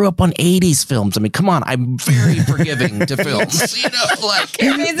 I grew up on 80s films. I mean, come on, I'm very forgiving to films. Like,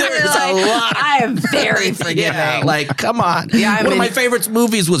 there's a lot. I am very forgiving. Yeah, like, come on. Yeah, one of my favorite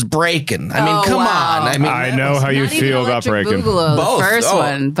movies was Breakin'. I mean, come on. I mean, I know how you feel about Breakin'. Both. First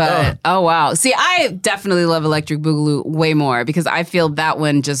one, but oh wow. See, I definitely love Electric Boogaloo way more because I feel that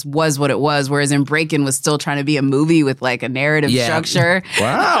one just was what it was, whereas in Breakin' was still trying to be a movie with like a narrative structure.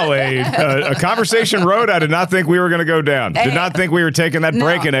 Wow, a conversation road I did not think we were going to go down. Did not think we were taking that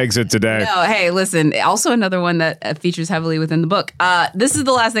Breakin' exit today. No, hey, listen, also another one that features heavily within the book. This is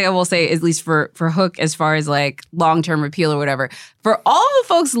the last thing I will say, at least for Hook, as far as like long-term repeal or whatever. For all the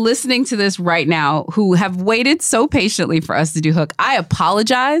folks listening to this right now who have waited so patiently for us to do Hook, I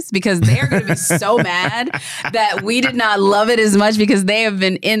apologize because they are going to be so mad that we did not love it as much because they have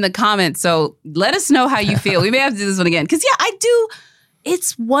been in the comments. So let us know how you feel. We may have to do this one again. Because I do.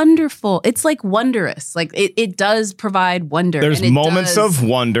 It's wonderful. It's like wondrous. Like it does provide wonder. There's moments of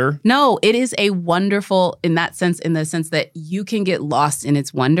wonder. No, it is a wonderful in the sense that you can get lost in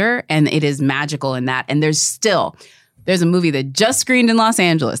its wonder and it is magical in that. And there's a movie that just screened in Los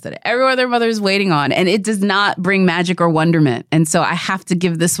Angeles that everyone their mother is waiting on, and it does not bring magic or wonderment. And so I have to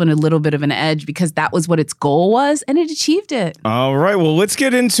give this one a little bit of an edge because that was what its goal was, and it achieved it. All right. Well, let's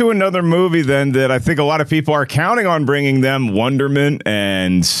get into another movie then that I think a lot of people are counting on bringing them wonderment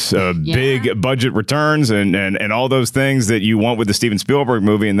and big budget returns and all those things that you want with the Steven Spielberg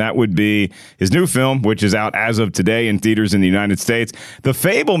movie, and that would be his new film, which is out as of today in theaters in the United States. The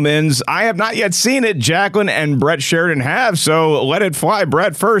Fabelmans. I have not yet seen it. Jacqueline and Brett Sheridan have, so let it fly.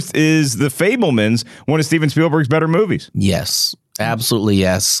 Brett, first, is The Fabelmans one of Steven Spielberg's better movies? Yes. Absolutely,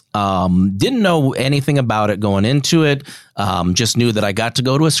 yes. Didn't know anything about it going into it. Just knew that I got to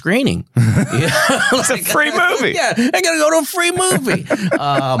go to a screening. It's a free movie. Yeah, I got to go to a free movie.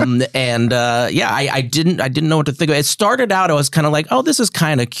 I didn't know what to think of. It started out, I was kind of like, oh, this is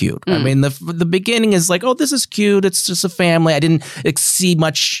kind of cute. I mean, the beginning is like, oh, this is cute. It's just a family. I didn't see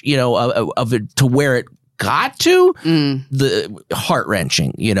much, of it to where it got to the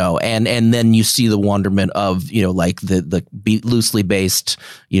heart-wrenching, and then you see the wonderment of, like the loosely based,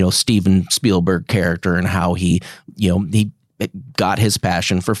 Steven Spielberg character and how he got his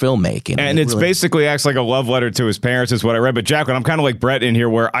passion for filmmaking. And it's really basically acts like a love letter to his parents is what I read. But Jacqueline, I'm kind of like Brett in here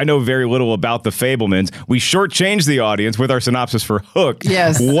where I know very little about the Fabelmans. We shortchanged the audience with our synopsis for Hook.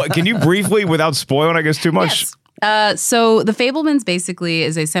 Yes. Can you briefly, without spoiling, I guess, too much? Yes. So The Fabelmans basically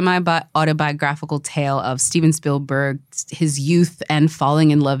is a semi-autobiographical tale of Steven Spielberg, his youth and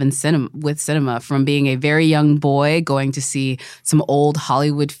falling in love with cinema from being a very young boy going to see some old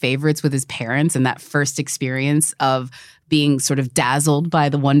Hollywood favorites with his parents and that first experience of being sort of dazzled by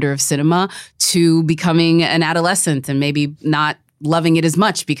the wonder of cinema to becoming an adolescent and maybe not loving it as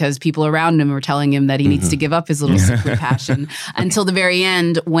much because people around him were telling him that he needs to give up his little secret passion until the very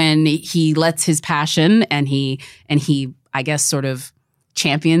end when he lets his passion and he I guess sort of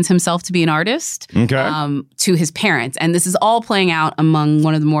champions himself to be an artist to his parents. And this is all playing out among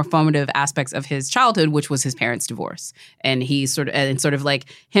one of the more formative aspects of his childhood, which was his parents' divorce. And he sort of like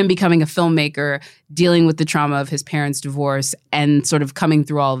him becoming a filmmaker, dealing with the trauma of his parents' divorce and sort of coming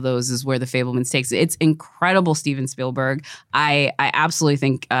through all of those is where The Fabelmans takes it. It's incredible, Steven Spielberg. I absolutely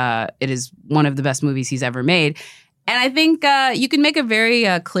think it is one of the best movies he's ever made. And I think you can make a very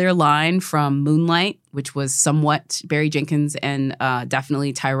clear line from Moonlight, which was somewhat Barry Jenkins and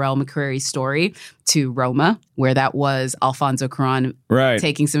definitely Tyrell McCreary's story, to Roma, where that was Alfonso Cuarón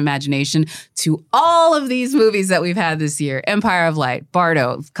taking some imagination, to all of these movies that we've had this year. Empire of Light,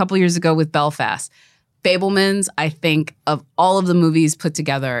 Bardo, a couple years ago with Belfast. Fabelmans, I think, of all of the movies put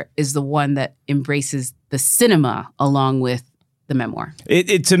together, is the one that embraces the cinema along with the memoir.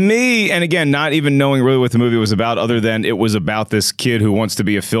 It to me, and again, not even knowing really what the movie was about, other than it was about this kid who wants to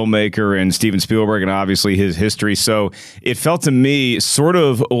be a filmmaker and Steven Spielberg and obviously his history. So it felt to me sort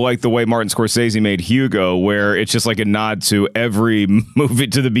of like the way Martin Scorsese made Hugo, where it's just like a nod to every movie,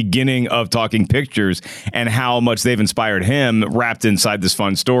 to the beginning of Talking Pictures and how much they've inspired him wrapped inside this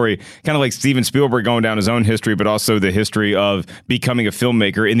fun story. Kind of like Steven Spielberg going down his own history, but also the history of becoming a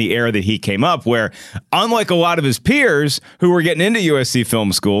filmmaker in the era that he came up, where unlike a lot of his peers who were getting into USC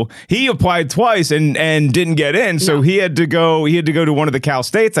Film School, he applied twice and didn't get in, so he had to go to one of the Cal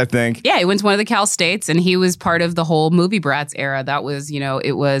States, I think. Yeah, he went to one of the Cal States, and he was part of the whole Movie Brats era. That was,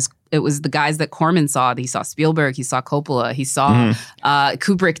 it was the guys that Corman saw. He saw Spielberg, he saw Coppola, he saw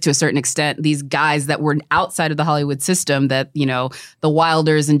Kubrick to a certain extent. These guys that were outside of the Hollywood system, that the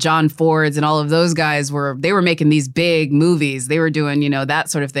Wilders and John Fords and all of those guys were making these big movies. They were doing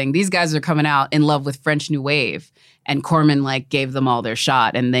that sort of thing. These guys are coming out in love with French New Wave. And Corman gave them all their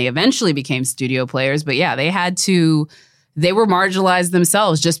shot, and they eventually became studio players. But yeah, they were marginalized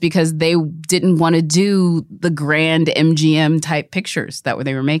themselves just because they didn't want to do the grand MGM type pictures that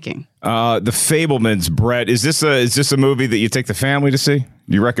they were making. The Fabelmans, Brett, is this a movie that you take the family to see?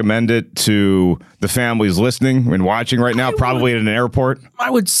 Do you recommend it to the families listening and watching right now, probably at an airport? I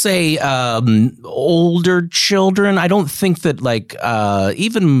would say older children. I don't think that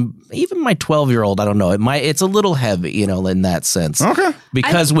even my 12-year-old, I don't know. It's a little heavy, in that sense. Okay.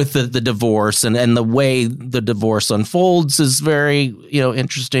 Because with the divorce and the way the divorce unfolds is very,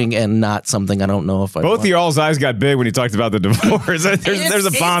 interesting and not something I don't know if I Both of y'all's eyes got big when you talked about the divorce. There's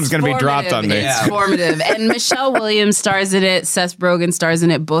a bomb's going to be dropped on me. It's formative. And Michelle Williams stars in it. Seth Rogen stars in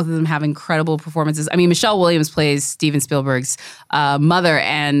it. Both of them have incredible performances. I mean, Michelle Williams plays Steven Spielberg's mother,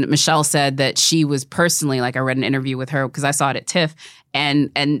 and Michelle said that she was personally, I read an interview with her because I saw it at TIFF,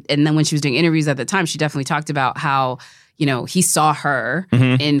 and then when she was doing interviews at the time, she definitely talked about how he saw her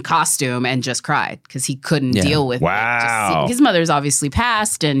in costume and just cried because he couldn't deal with it. His mother's obviously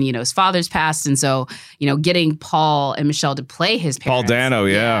passed, and his father's passed, and so getting Paul and Michelle to play his parents, Paul Dano,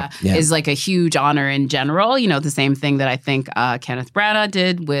 is a huge honor in general. The same thing that I think Kenneth Branagh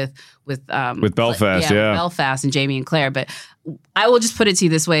did with Belfast, Belfast and Jamie and Claire. But I will just put it to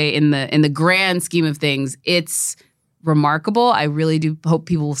you this way: in the grand scheme of things, it's remarkable. I really do hope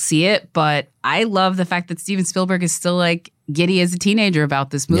people will see it, but I love the fact that Steven Spielberg is still giddy as a teenager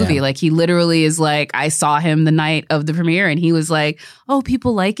about this movie. Yeah. He literally is I saw him the night of the premiere and he was like, oh,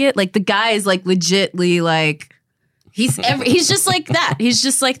 people like it? The guy is legitly he's just like that. He's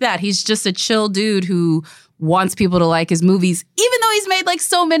just like that. He's just a chill dude who wants people to like his movies, even though he's made like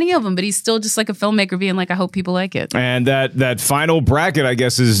so many of them, but he's still just like a filmmaker being like, I hope people like it. And that final bracket, I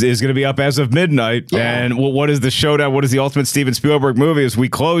guess, is going to be up as of midnight. Yeah. And what is the showdown? What is the ultimate Steven Spielberg movie? As we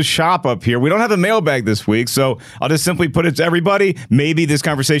close shop up here, we don't have a mailbag this week, so I'll just simply put it to everybody. Maybe this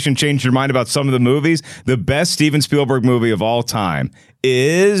conversation changed your mind about some of the movies. The best Steven Spielberg movie of all time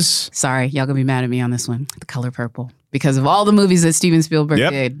is... Sorry, y'all gonna be mad at me on this one. The Color Purple. Because of all the movies that Steven Spielberg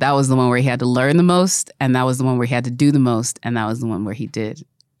did, that was the one where he had to learn the most, and that was the one where he had to do the most, and that was the one where he did,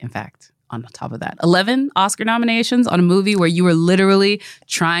 in fact, on top of that. 11 Oscar nominations on a movie where you were literally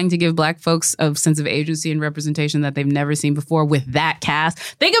trying to give Black folks a sense of agency and representation that they've never seen before with that cast.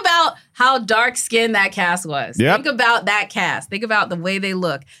 Think about how dark-skinned that cast was. Think about that cast. Think about the way they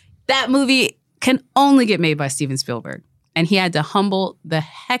look. That movie can only get made by Steven Spielberg, and he had to humble the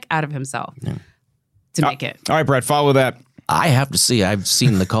heck out of himself. To make it. All right, Brett, follow that. I have to see. I've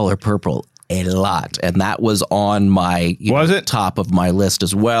seen The Color Purple a lot, and that was on my top of my list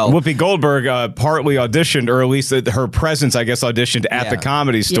as well. Whoopi Goldberg partly auditioned, or at least her presence, I guess, auditioned at the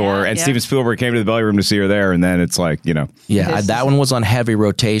Comedy Store, and Steven Spielberg came to the Belly Room to see her there, and then it's like, you know. Yeah, that one was on heavy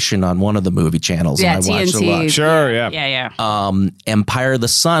rotation on one of the movie channels, and I watched TNT. a lot. Sure, yeah. Empire of the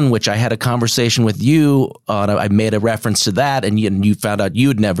Sun, which I had a conversation with you on. I made a reference to that, and you found out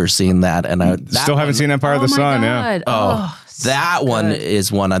you'd never seen that, and I still haven't seen Empire of the Sun. God. Yeah. That one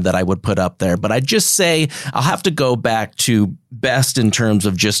is one that I would put up there. But I just say I'll have to go back to best in terms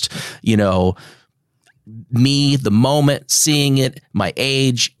of just, you know, me, the moment, seeing it, my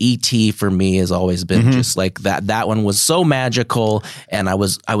age. E.T. for me has always been just like that. That one was so magical. And I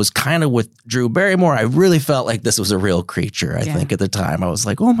was kind of with Drew Barrymore. I really felt like this was a real creature, I think, at the time. I was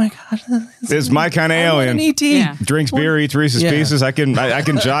like, oh my God. This is my kind of alien. E.T. Yeah. Drinks beer, eats Reese's Pieces. I can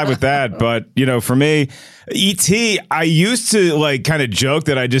jive with that. But, you know, for me, E.T., I used to like kind of joke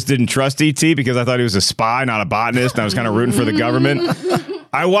that I just didn't trust E.T. because I thought he was a spy, not a botanist, and I was kind of rooting for the government.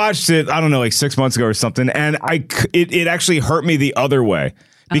 I watched it, I don't know, like 6 months ago or something, and it actually hurt me the other way.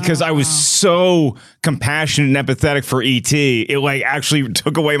 Because I was so compassionate and empathetic for E.T., it like actually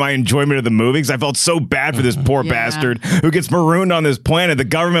took away my enjoyment of the movie because I felt so bad for this poor bastard who gets marooned on this planet. The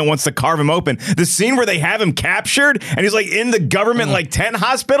government wants to carve him open. The scene where they have him captured and he's like in the government like tent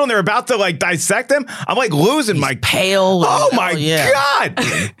hospital and they're about to like dissect him. I'm like losing my pale. Oh my God! What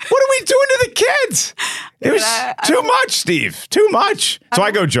are we doing to the kids? It was too much, Steve. Too much. So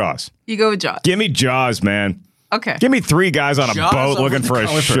I go Jaws. You go with Jaws. Give me Jaws, man. Okay. Give me 3 guys on a boat looking for a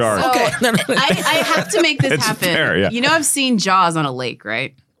shark. So, I have to make this happen. Fair, yeah. You know, I've seen Jaws on a lake,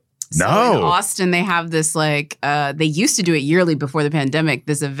 right? So No. in Austin, they have this like, they used to do it yearly before the pandemic,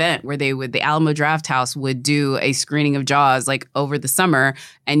 this event where the Alamo Draft House would do a screening of Jaws like over the summer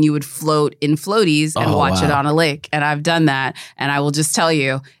and you would float in floaties and watch it on a lake. And I've done that. And I will just tell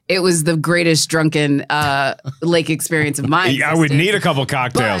you, it was the greatest drunken lake experience of mine. I would need a couple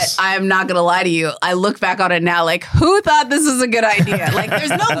cocktails. But I am not going to lie to you. I look back on it now like, who thought this was a good idea? Like, there's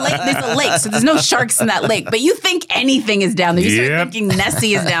no lake. There's a lake, so there's no sharks in that lake. But you think anything is down there. You start thinking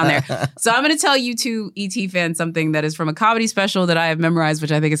Nessie is down there. So I'm going to tell you two E.T. fans something that is from a comedy special that I have memorized,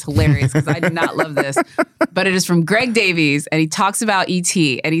 which I think is hilarious because I do not love this. But it is from Greg Davies, and he talks about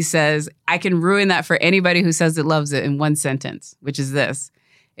E.T., and he says, I can ruin that for anybody who says it loves it in one sentence, which is this.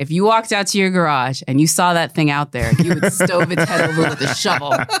 If you walked out to your garage and you saw that thing out there, you would stove its head over with a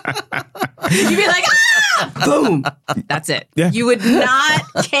shovel. You'd be like, ah! Boom. That's it. Yeah. You would not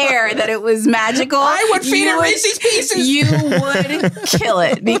care that it was magical. I would feed it Reese's Pieces. You would kill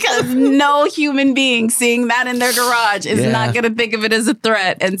it because no human being seeing that in their garage is not going to think of it as a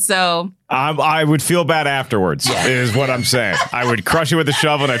threat. And so... I would feel bad afterwards, is what I'm saying. I would crush it with a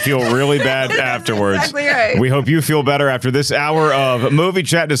shovel and I'd feel really bad afterwards. Exactly right. We hope you feel better after this hour of movie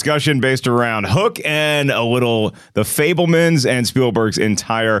chat discussion based around Hook and a little The Fabelmans and Spielberg's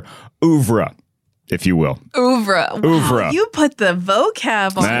entire oeuvre, if you will. Oeuvre. Wow, Oeuvre. you put the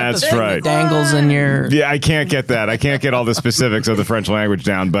vocab on. That's right. Dangles in your... Yeah, I can't get that. I can't get all the specifics of the French language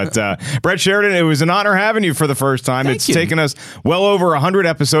down. But Brett Sheridan, it was an honor having you for the first time. Thank It's you. taken us well over 100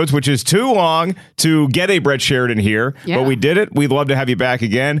 episodes, which is too long to get a Brett Sheridan here. Yeah. But we did it. We'd love to have you back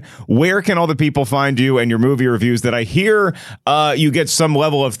again. Where can all the people find you and your movie reviews that I hear you get some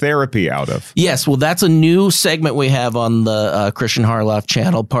level of therapy out of? Yes, well, that's a new segment we have on the Christian Harloff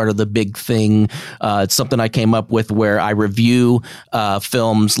channel, part of the Big Thing It's something I came up with where I review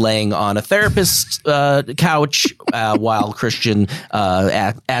films laying on a therapist's couch while Christian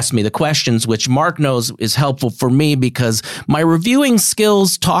asks me the questions, which Mark knows is helpful for me because my reviewing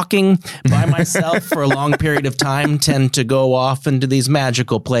skills talking by myself for a long period of time tend to go off into these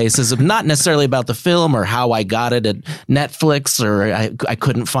magical places of not necessarily about the film or how I got it at Netflix or I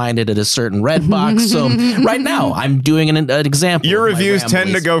couldn't find it at a certain Redbox. So right now I'm doing an example. Your reviews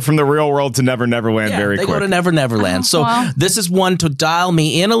tend to go from the real world to Never Neverland very quick. They go to Never Neverland. So this is one to dial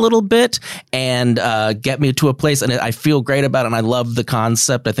me in a little bit and get me to a place. And I feel great about it. And I love the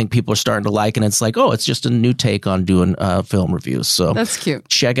concept. I think people are starting to like it. And it's like, oh, it's just a new take on doing film reviews. So that's cute.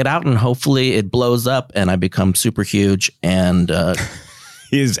 Check it out. And hopefully it blows up and I become super huge. And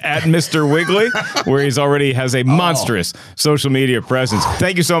is at Mr. Wiggly, where he's already has a monstrous social media presence.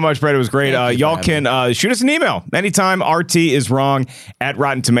 Thank you so much, Brett. It was great. Y'all can shoot us an email anytime.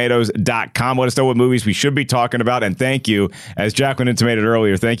 RTisWrong@RottenTomatoes.com. Let us know what movies we should be talking about. And thank you, as Jacqueline intimated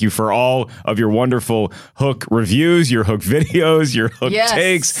earlier, thank you for all of your wonderful Hook reviews, your Hook videos, your Hook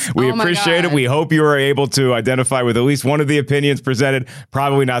takes. We appreciate it. We hope you are able to identify with at least one of the opinions presented.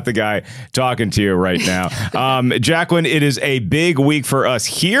 Probably not the guy talking to you right now. Jacqueline, it is a big week for us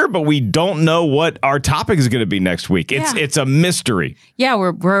here, but we don't know what our topic is going to be next week. It's a mystery. Yeah,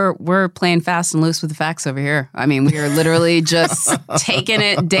 we're playing fast and loose with the facts over here. I mean, we are literally just taking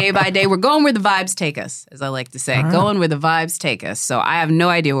it day by day. We're going where the vibes take us, as I like to say. Going where the vibes take us. So I have no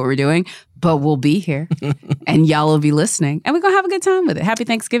idea what we're doing, but we'll be here and y'all will be listening and we're going to have a good time with it. Happy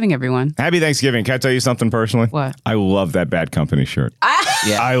Thanksgiving, everyone. Happy Thanksgiving. Can I tell you something personally? What? I love that Bad Company shirt.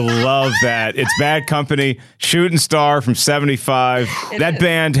 I love that. It's Bad Company, Shooting Star from 75. That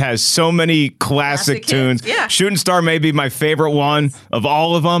band has so many classic tunes. Yeah. Shooting Star may be my favorite one of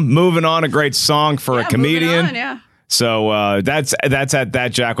all of them. Moving On, a great song for a comedian. Moving On, So that's at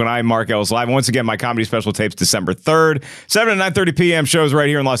That Jacqueline. I'm Mark Ellis Live. Once again, my comedy special tapes December 3rd, 7 to 9:30 p.m. shows right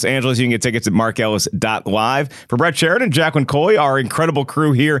here in Los Angeles. You can get tickets at markellis.live. For Brett Sheridan, Jacqueline Coley, our incredible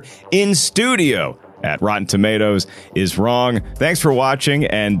crew here in studio at Rotten Tomatoes is Wrong. Thanks for watching,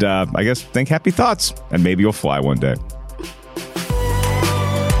 and I guess think happy thoughts, and maybe you'll fly one day.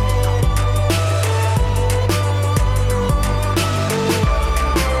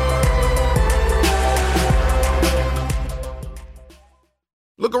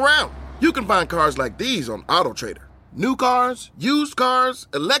 Look around. You can find cars like these on AutoTrader. New cars, used cars,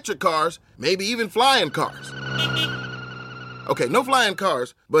 electric cars, maybe even flying cars. Okay, no flying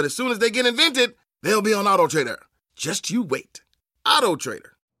cars, but as soon as they get invented, they'll be on AutoTrader. Just you wait. AutoTrader.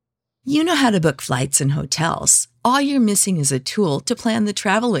 You know how to book flights and hotels. All you're missing is a tool to plan the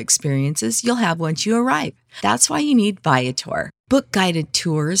travel experiences you'll have once you arrive. That's why you need Viator. Book guided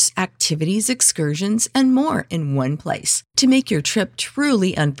tours, activities, excursions, and more in one place to make your trip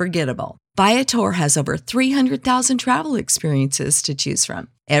truly unforgettable. Viator has over 300,000 travel experiences to choose from.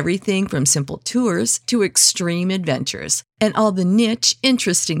 Everything from simple tours to extreme adventures and all the niche,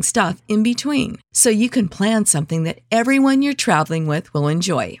 interesting stuff in between. So you can plan something that everyone you're traveling with will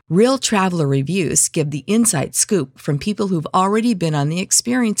enjoy. Real traveler reviews give the inside scoop from people who've already been on the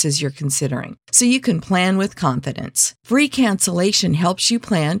experiences you're considering. So you can plan with confidence. Free cancellation helps you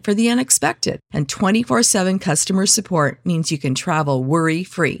plan for the unexpected. And 24/7 customer support means you can travel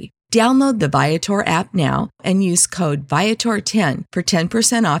worry-free. Download the Viator app now and use code Viator10 for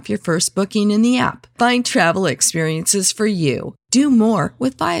 10% off your first booking in the app. Find travel experiences for you. Do more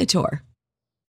with Viator.